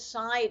on the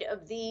side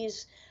of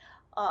these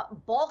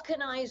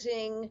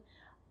balkanizing,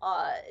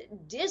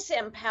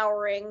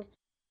 disempowering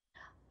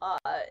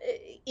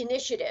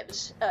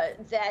initiatives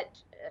that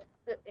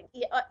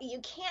you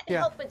can't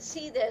help but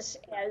see this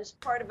as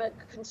part of a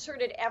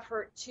concerted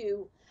effort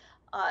to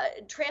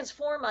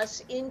transform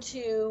us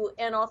into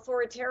an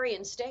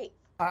authoritarian state.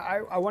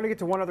 I want to get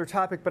to one other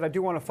topic, but I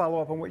do want to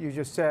follow up on what you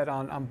just said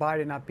on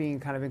Biden not being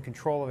kind of in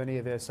control of any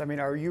of this. I mean,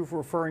 are you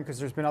referring, because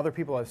there's been other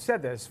people that have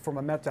said this, from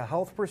a mental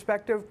health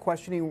perspective,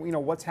 questioning, you know,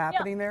 what's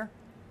happening there?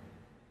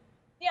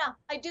 Yeah,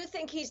 I do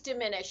think he's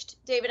diminished,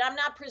 David. I'm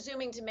not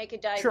presuming to make a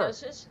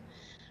diagnosis.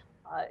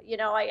 Sure. You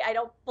know, I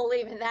don't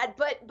believe in that,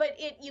 but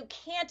you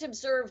can't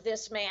observe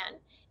this man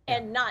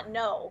and not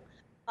know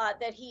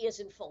that he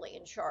isn't fully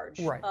in charge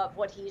of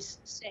what he's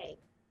saying,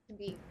 to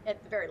be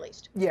at the very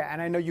least. Yeah,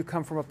 and I know you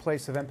come from a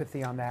place of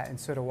empathy on that, and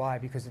so do I,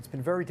 because it's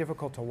been very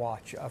difficult to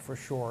watch, for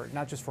sure,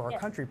 not just for our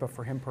country, but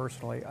for him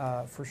personally,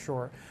 for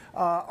sure.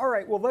 All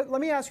right, well,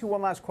 let me ask you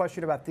one last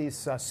question about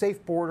this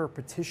Safe Border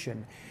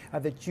petition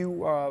that you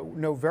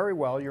know very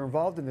well. You're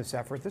involved in this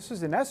effort. This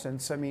is, in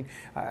essence, I mean,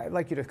 I'd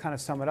like you to kind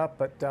of sum it up,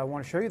 but I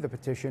want to show you the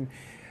petition.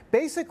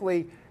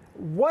 Basically,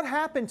 what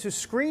happened to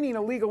screening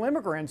illegal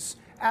immigrants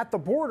at the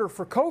border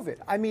for COVID?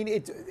 I mean,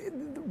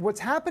 what's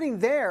happening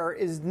there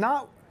is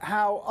not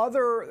how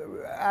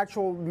other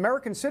actual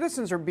American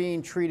citizens are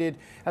being treated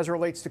as it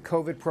relates to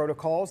COVID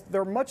protocols.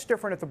 They're much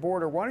different at the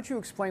border. Why don't you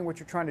explain what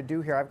you're trying to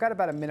do here? I've got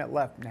about a minute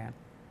left, Nan.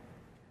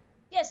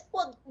 Yes,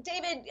 well,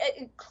 David,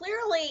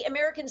 clearly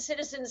American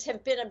citizens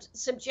have been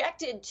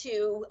subjected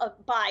to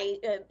by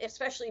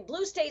especially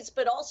blue states,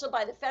 but also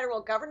by the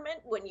federal government.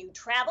 When you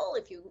travel,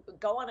 if you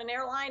go on an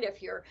airline,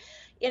 if you're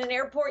in an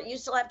airport, you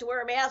still have to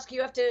wear a mask.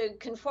 You have to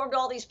conform to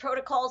all these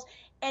protocols.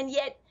 And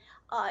yet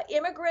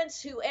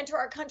immigrants who enter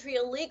our country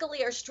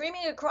illegally are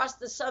streaming across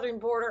the southern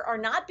border, are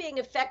not being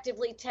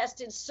effectively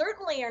tested,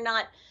 certainly are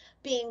not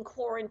being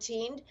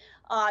quarantined.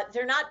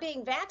 They're not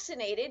being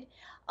vaccinated.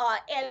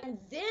 And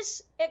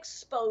this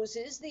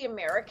exposes the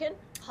American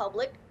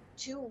public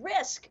to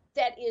risk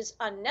that is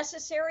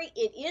unnecessary.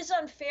 It is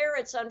unfair.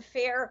 It's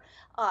unfair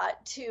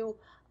to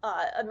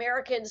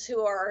Americans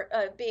who are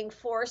being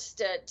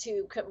forced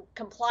to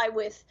comply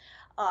with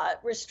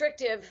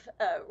restrictive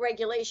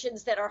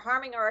regulations that are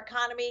harming our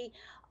economy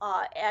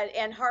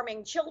and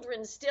harming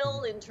children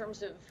still in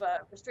terms of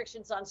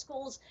restrictions on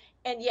schools.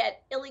 And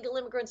yet illegal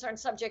immigrants aren't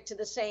subject to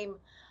the same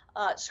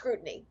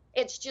scrutiny.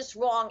 It's just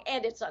wrong,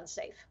 and it's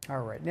unsafe. All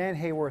right. Nan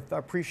Hayworth, I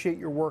appreciate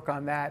your work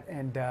on that.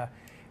 And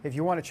if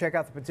you want to check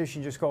out the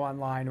petition, just go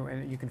online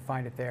and you can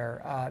find it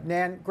there.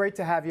 Nan, great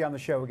to have you on the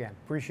show again.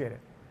 Appreciate it.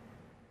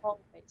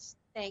 Always.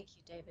 Thank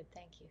you, David.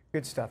 Thank you.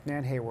 Good stuff.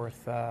 Nan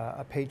Hayworth,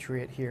 a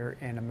patriot here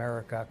in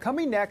America.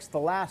 Coming next, the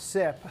last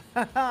sip.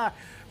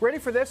 Ready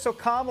for this? So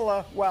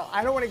Kamala, well,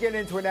 I don't want to get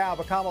into it now,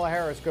 but Kamala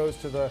Harris goes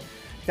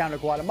down to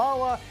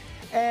Guatemala.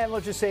 And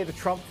let's just say the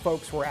Trump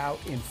folks were out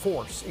in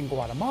force in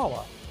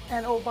Guatemala.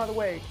 And oh, by the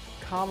way,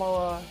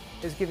 Kamala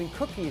is giving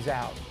cookies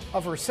out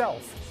of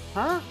herself.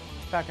 Huh?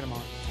 Back in a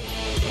moment.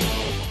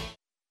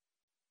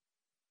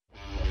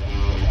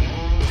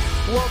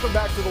 Welcome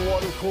back to the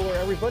water cooler,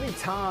 everybody.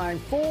 Time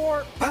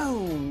for,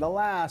 boom, the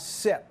last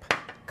sip.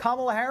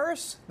 Kamala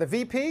Harris, the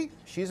VP,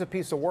 she's a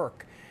piece of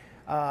work.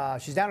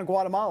 She's down in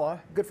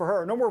Guatemala. Good for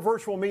her. No more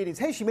virtual meetings.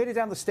 Hey, she made it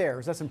down the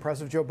stairs. That's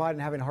impressive. Joe Biden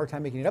having a hard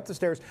time making it up the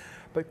stairs.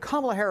 But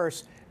Kamala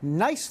Harris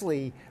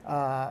nicely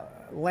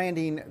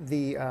landing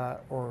the,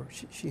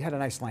 she had a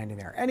nice landing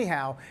there.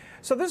 Anyhow,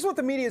 so this is what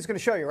the media is going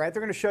to show you, right?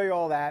 They're going to show you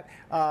all that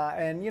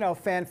and,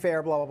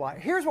 fanfare, blah, blah, blah.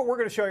 Here's what we're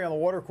going to show you on the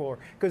water cooler,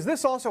 because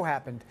this also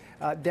happened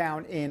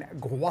down in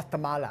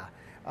Guatemala.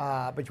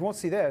 But you won't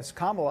see this.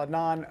 Kamala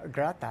non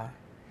grata.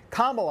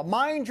 Kamala,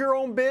 mind your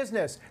own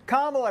business.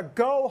 Kamala,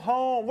 go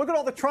home. Look at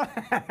all the Trump,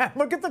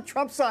 look at the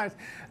Trump signs.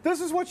 This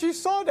is what she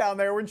saw down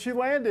there when she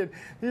landed.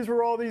 These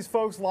were all these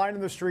folks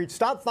lining the streets.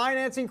 Stop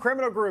financing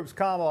criminal groups,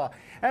 Kamala.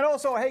 And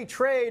also, hey,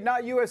 trade,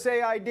 not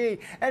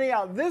USAID.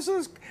 Anyhow, this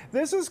is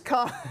this. Get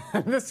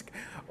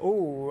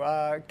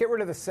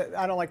rid of the.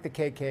 I don't like the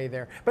KK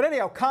there. But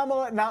anyhow,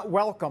 Kamala not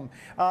welcome,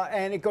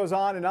 and it goes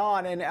on.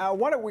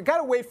 And we got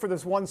to wait for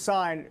this one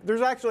sign.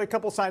 There's actually a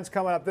couple signs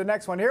coming up. The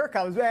next one, here it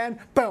comes, and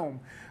boom,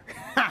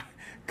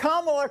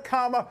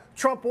 Kamala,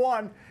 Trump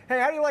won. Hey,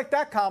 how do you like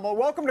that, Kamala?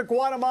 Welcome to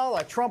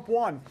Guatemala. Trump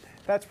won.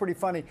 That's pretty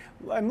funny.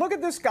 And look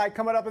at this guy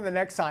coming up in the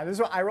next sign. This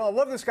is what I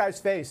love. This guy's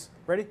face.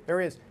 Ready?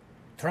 There he is.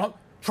 Trump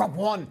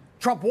won.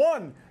 Trump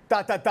won. ...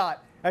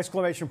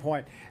 Exclamation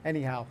point.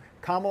 Anyhow,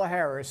 Kamala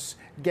Harris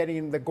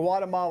getting the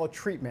Guatemala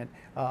treatment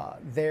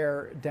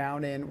there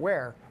down in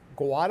where?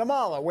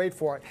 Guatemala. Wait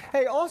for it.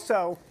 Hey,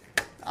 also,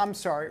 I'm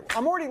sorry.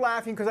 I'm already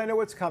laughing because I know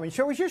what's coming.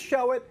 Shall we just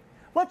show it?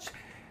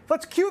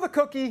 Let's cue the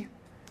cookie.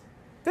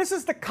 This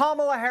is the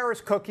Kamala Harris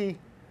cookie.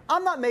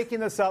 I'm not making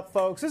this up,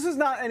 folks. This is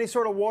not any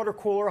sort of water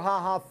cooler,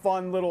 ha-ha,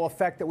 fun little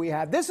effect that we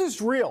have. This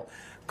is real.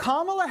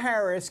 Kamala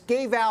Harris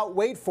gave out,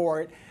 wait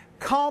for it,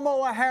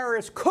 Kamala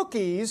Harris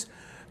cookies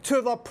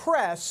to the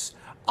press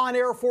on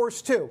Air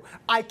Force Two.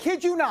 I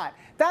kid you not.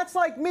 That's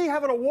like me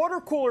having a water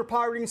cooler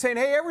party and saying,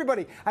 hey,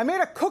 everybody, I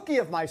made a cookie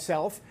of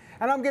myself,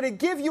 and I'm going to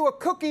give you a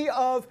cookie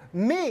of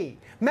me.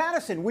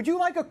 Madison, would you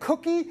like a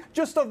cookie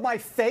just of my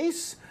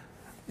face?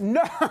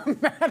 No,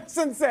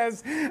 Madison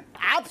says,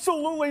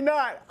 absolutely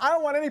not. I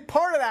don't want any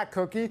part of that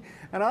cookie.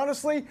 And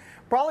honestly,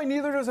 probably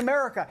neither does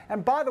America.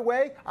 And by the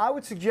way, I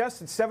would suggest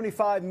that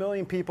 75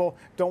 million people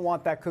don't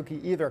want that cookie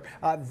either.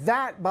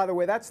 That, by the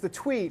way, that's the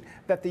tweet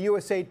that the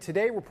USA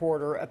Today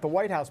reporter at the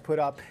White House put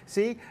up.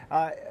 See,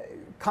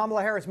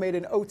 Kamala Harris made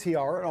an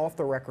OTR, an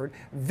off-the-record,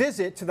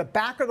 visit to the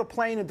back of the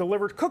plane and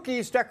delivered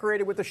cookies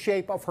decorated with the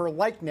shape of her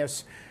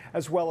likeness,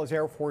 as well as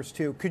Air Force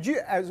Two. Could you,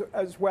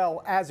 as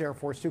well as Air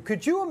Force Two,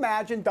 could you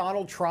imagine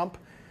Donald Trump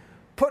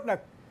putting a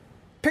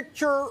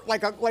picture,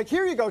 like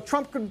here you go,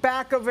 Trump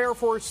back of Air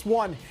Force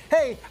One.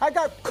 Hey, I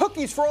got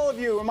cookies for all of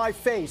you in my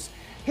face.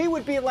 He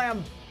would be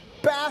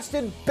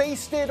lambasted,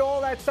 basted, all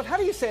that stuff. How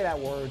do you say that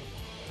word?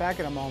 Back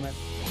in a moment.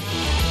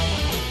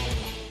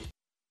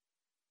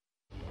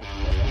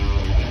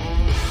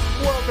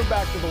 Welcome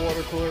back to the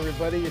water cooler,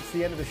 everybody. It's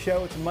the end of the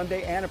show. It's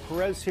Monday. Anna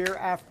Perez here.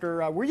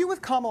 After were you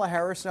with Kamala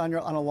Harris on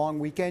a long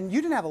weekend?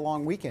 You didn't have a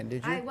long weekend,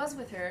 did you? I was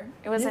with her.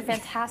 It was a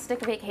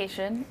fantastic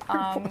vacation,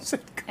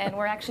 and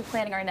we're actually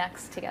planning our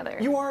next together.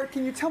 You are?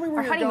 Can you tell me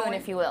where you're going? Our honeymoon,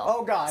 if you will.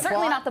 Oh God!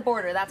 Certainly not the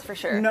border, that's for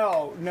sure.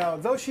 No.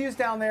 Though she is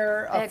down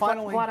there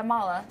finally.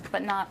 Guatemala,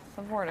 but not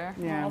the border.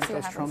 Yeah, with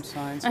those Trump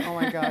signs. Oh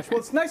my gosh! Well,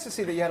 it's nice to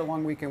see that you had a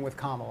long weekend with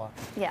Kamala.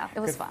 Yeah, it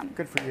was fun.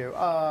 Good for you.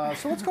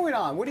 So what's going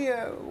on?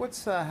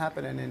 What's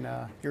happening in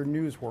your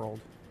news world?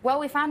 Well,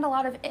 we found a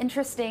lot of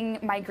interesting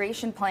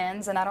migration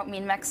plans, and I don't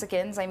mean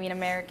Mexicans, I mean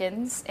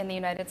Americans in the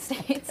United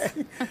States.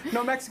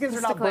 No, Mexicans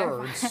are not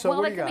birds. So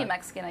well, they could be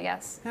Mexican, I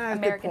guess.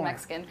 American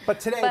Mexican. But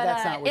today,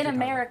 that's not what in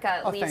America,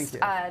 at least,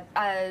 thank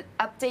you.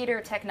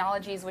 Updater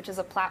Technologies, which is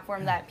a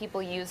platform that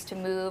people use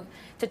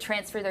to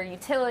transfer their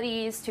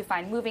utilities, to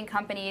find moving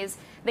companies,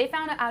 they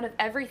found out of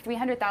every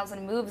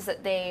 300,000 moves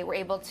that they were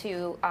able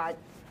to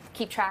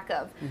keep track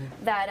of,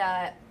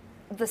 that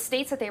the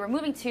states that they were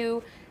moving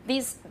to,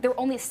 there were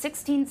only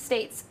 16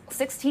 states,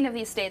 16 of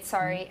these states,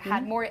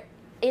 had more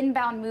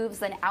inbound moves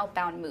than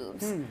outbound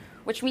moves,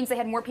 which means they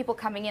had more people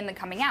coming in than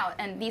coming out.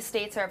 And these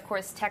states are, of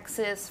course,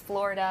 Texas,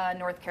 Florida,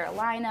 North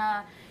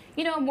Carolina,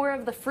 more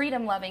of the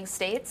freedom-loving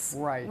states.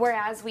 Right.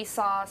 Whereas we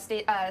saw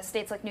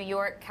states like New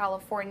York,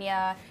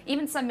 California,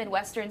 even some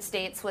Midwestern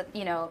states with,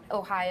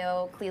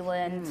 Ohio,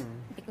 Cleveland,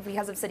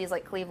 because of cities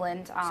like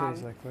Cleveland,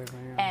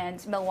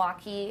 and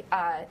Milwaukee,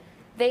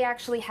 they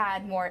actually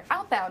had more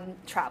outbound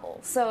travel,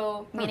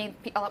 so meaning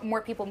a lot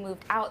more people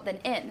moved out than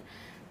in.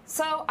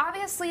 So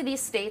obviously these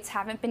states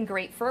haven't been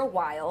great for a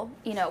while.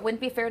 It wouldn't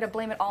be fair to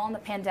blame it all on the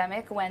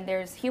pandemic when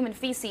there's human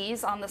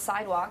feces on the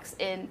sidewalks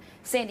in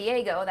San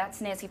Diego. That's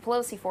Nancy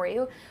Pelosi for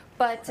you.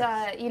 But,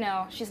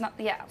 she's not,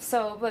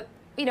 but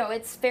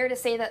it's fair to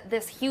say that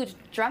this huge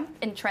jump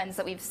in trends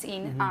that we've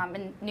seen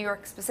in New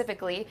York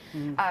specifically,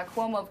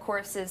 Cuomo, of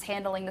course, is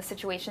handling the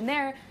situation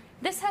there.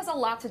 This has a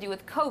lot to do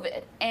with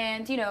COVID.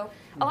 And,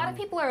 a lot of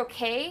people are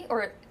okay,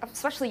 or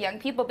especially young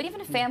people, but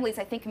even families,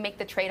 I think, make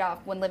the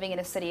trade-off when living in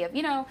a city of,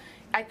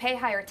 I pay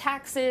higher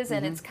taxes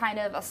and it's kind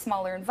of a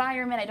smaller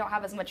environment. I don't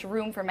have as much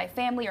room for my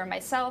family or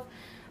myself,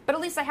 but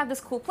at least I have this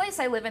cool place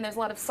I live in. There's a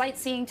lot of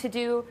sightseeing to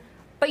do.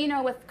 But, you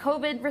know, with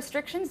COVID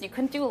restrictions, you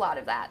couldn't do a lot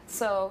of that.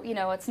 So, you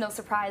know, it's no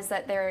surprise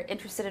that they're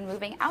interested in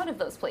moving out of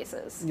those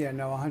places. Yeah,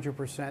 no,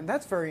 100%.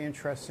 That's very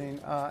interesting.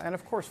 And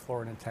of course,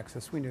 Florida and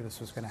Texas, we knew this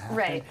was going to happen.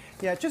 Right.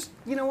 Yeah, just,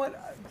 you know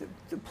what,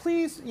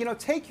 please, you know,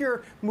 take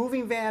your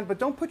moving van, but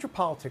don't put your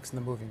politics in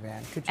the moving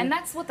van. Could you? And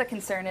that's what the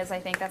concern is, I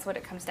think. That's what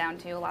it comes down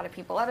to. A lot of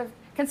people, a lot of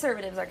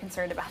conservatives are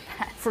concerned about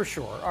that. For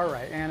sure. All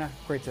right, Anna,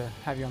 great to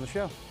have you on the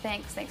show.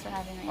 Thanks for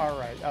having me. All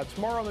right,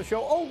 tomorrow on the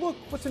show, oh, look,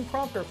 what's in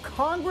prompter?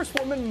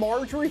 Congresswoman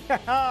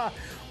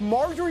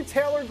Marjorie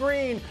Taylor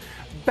Greene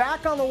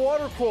back on the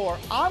water cooler.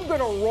 I'm going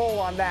to roll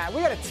on that.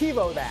 We got to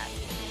TiVo that.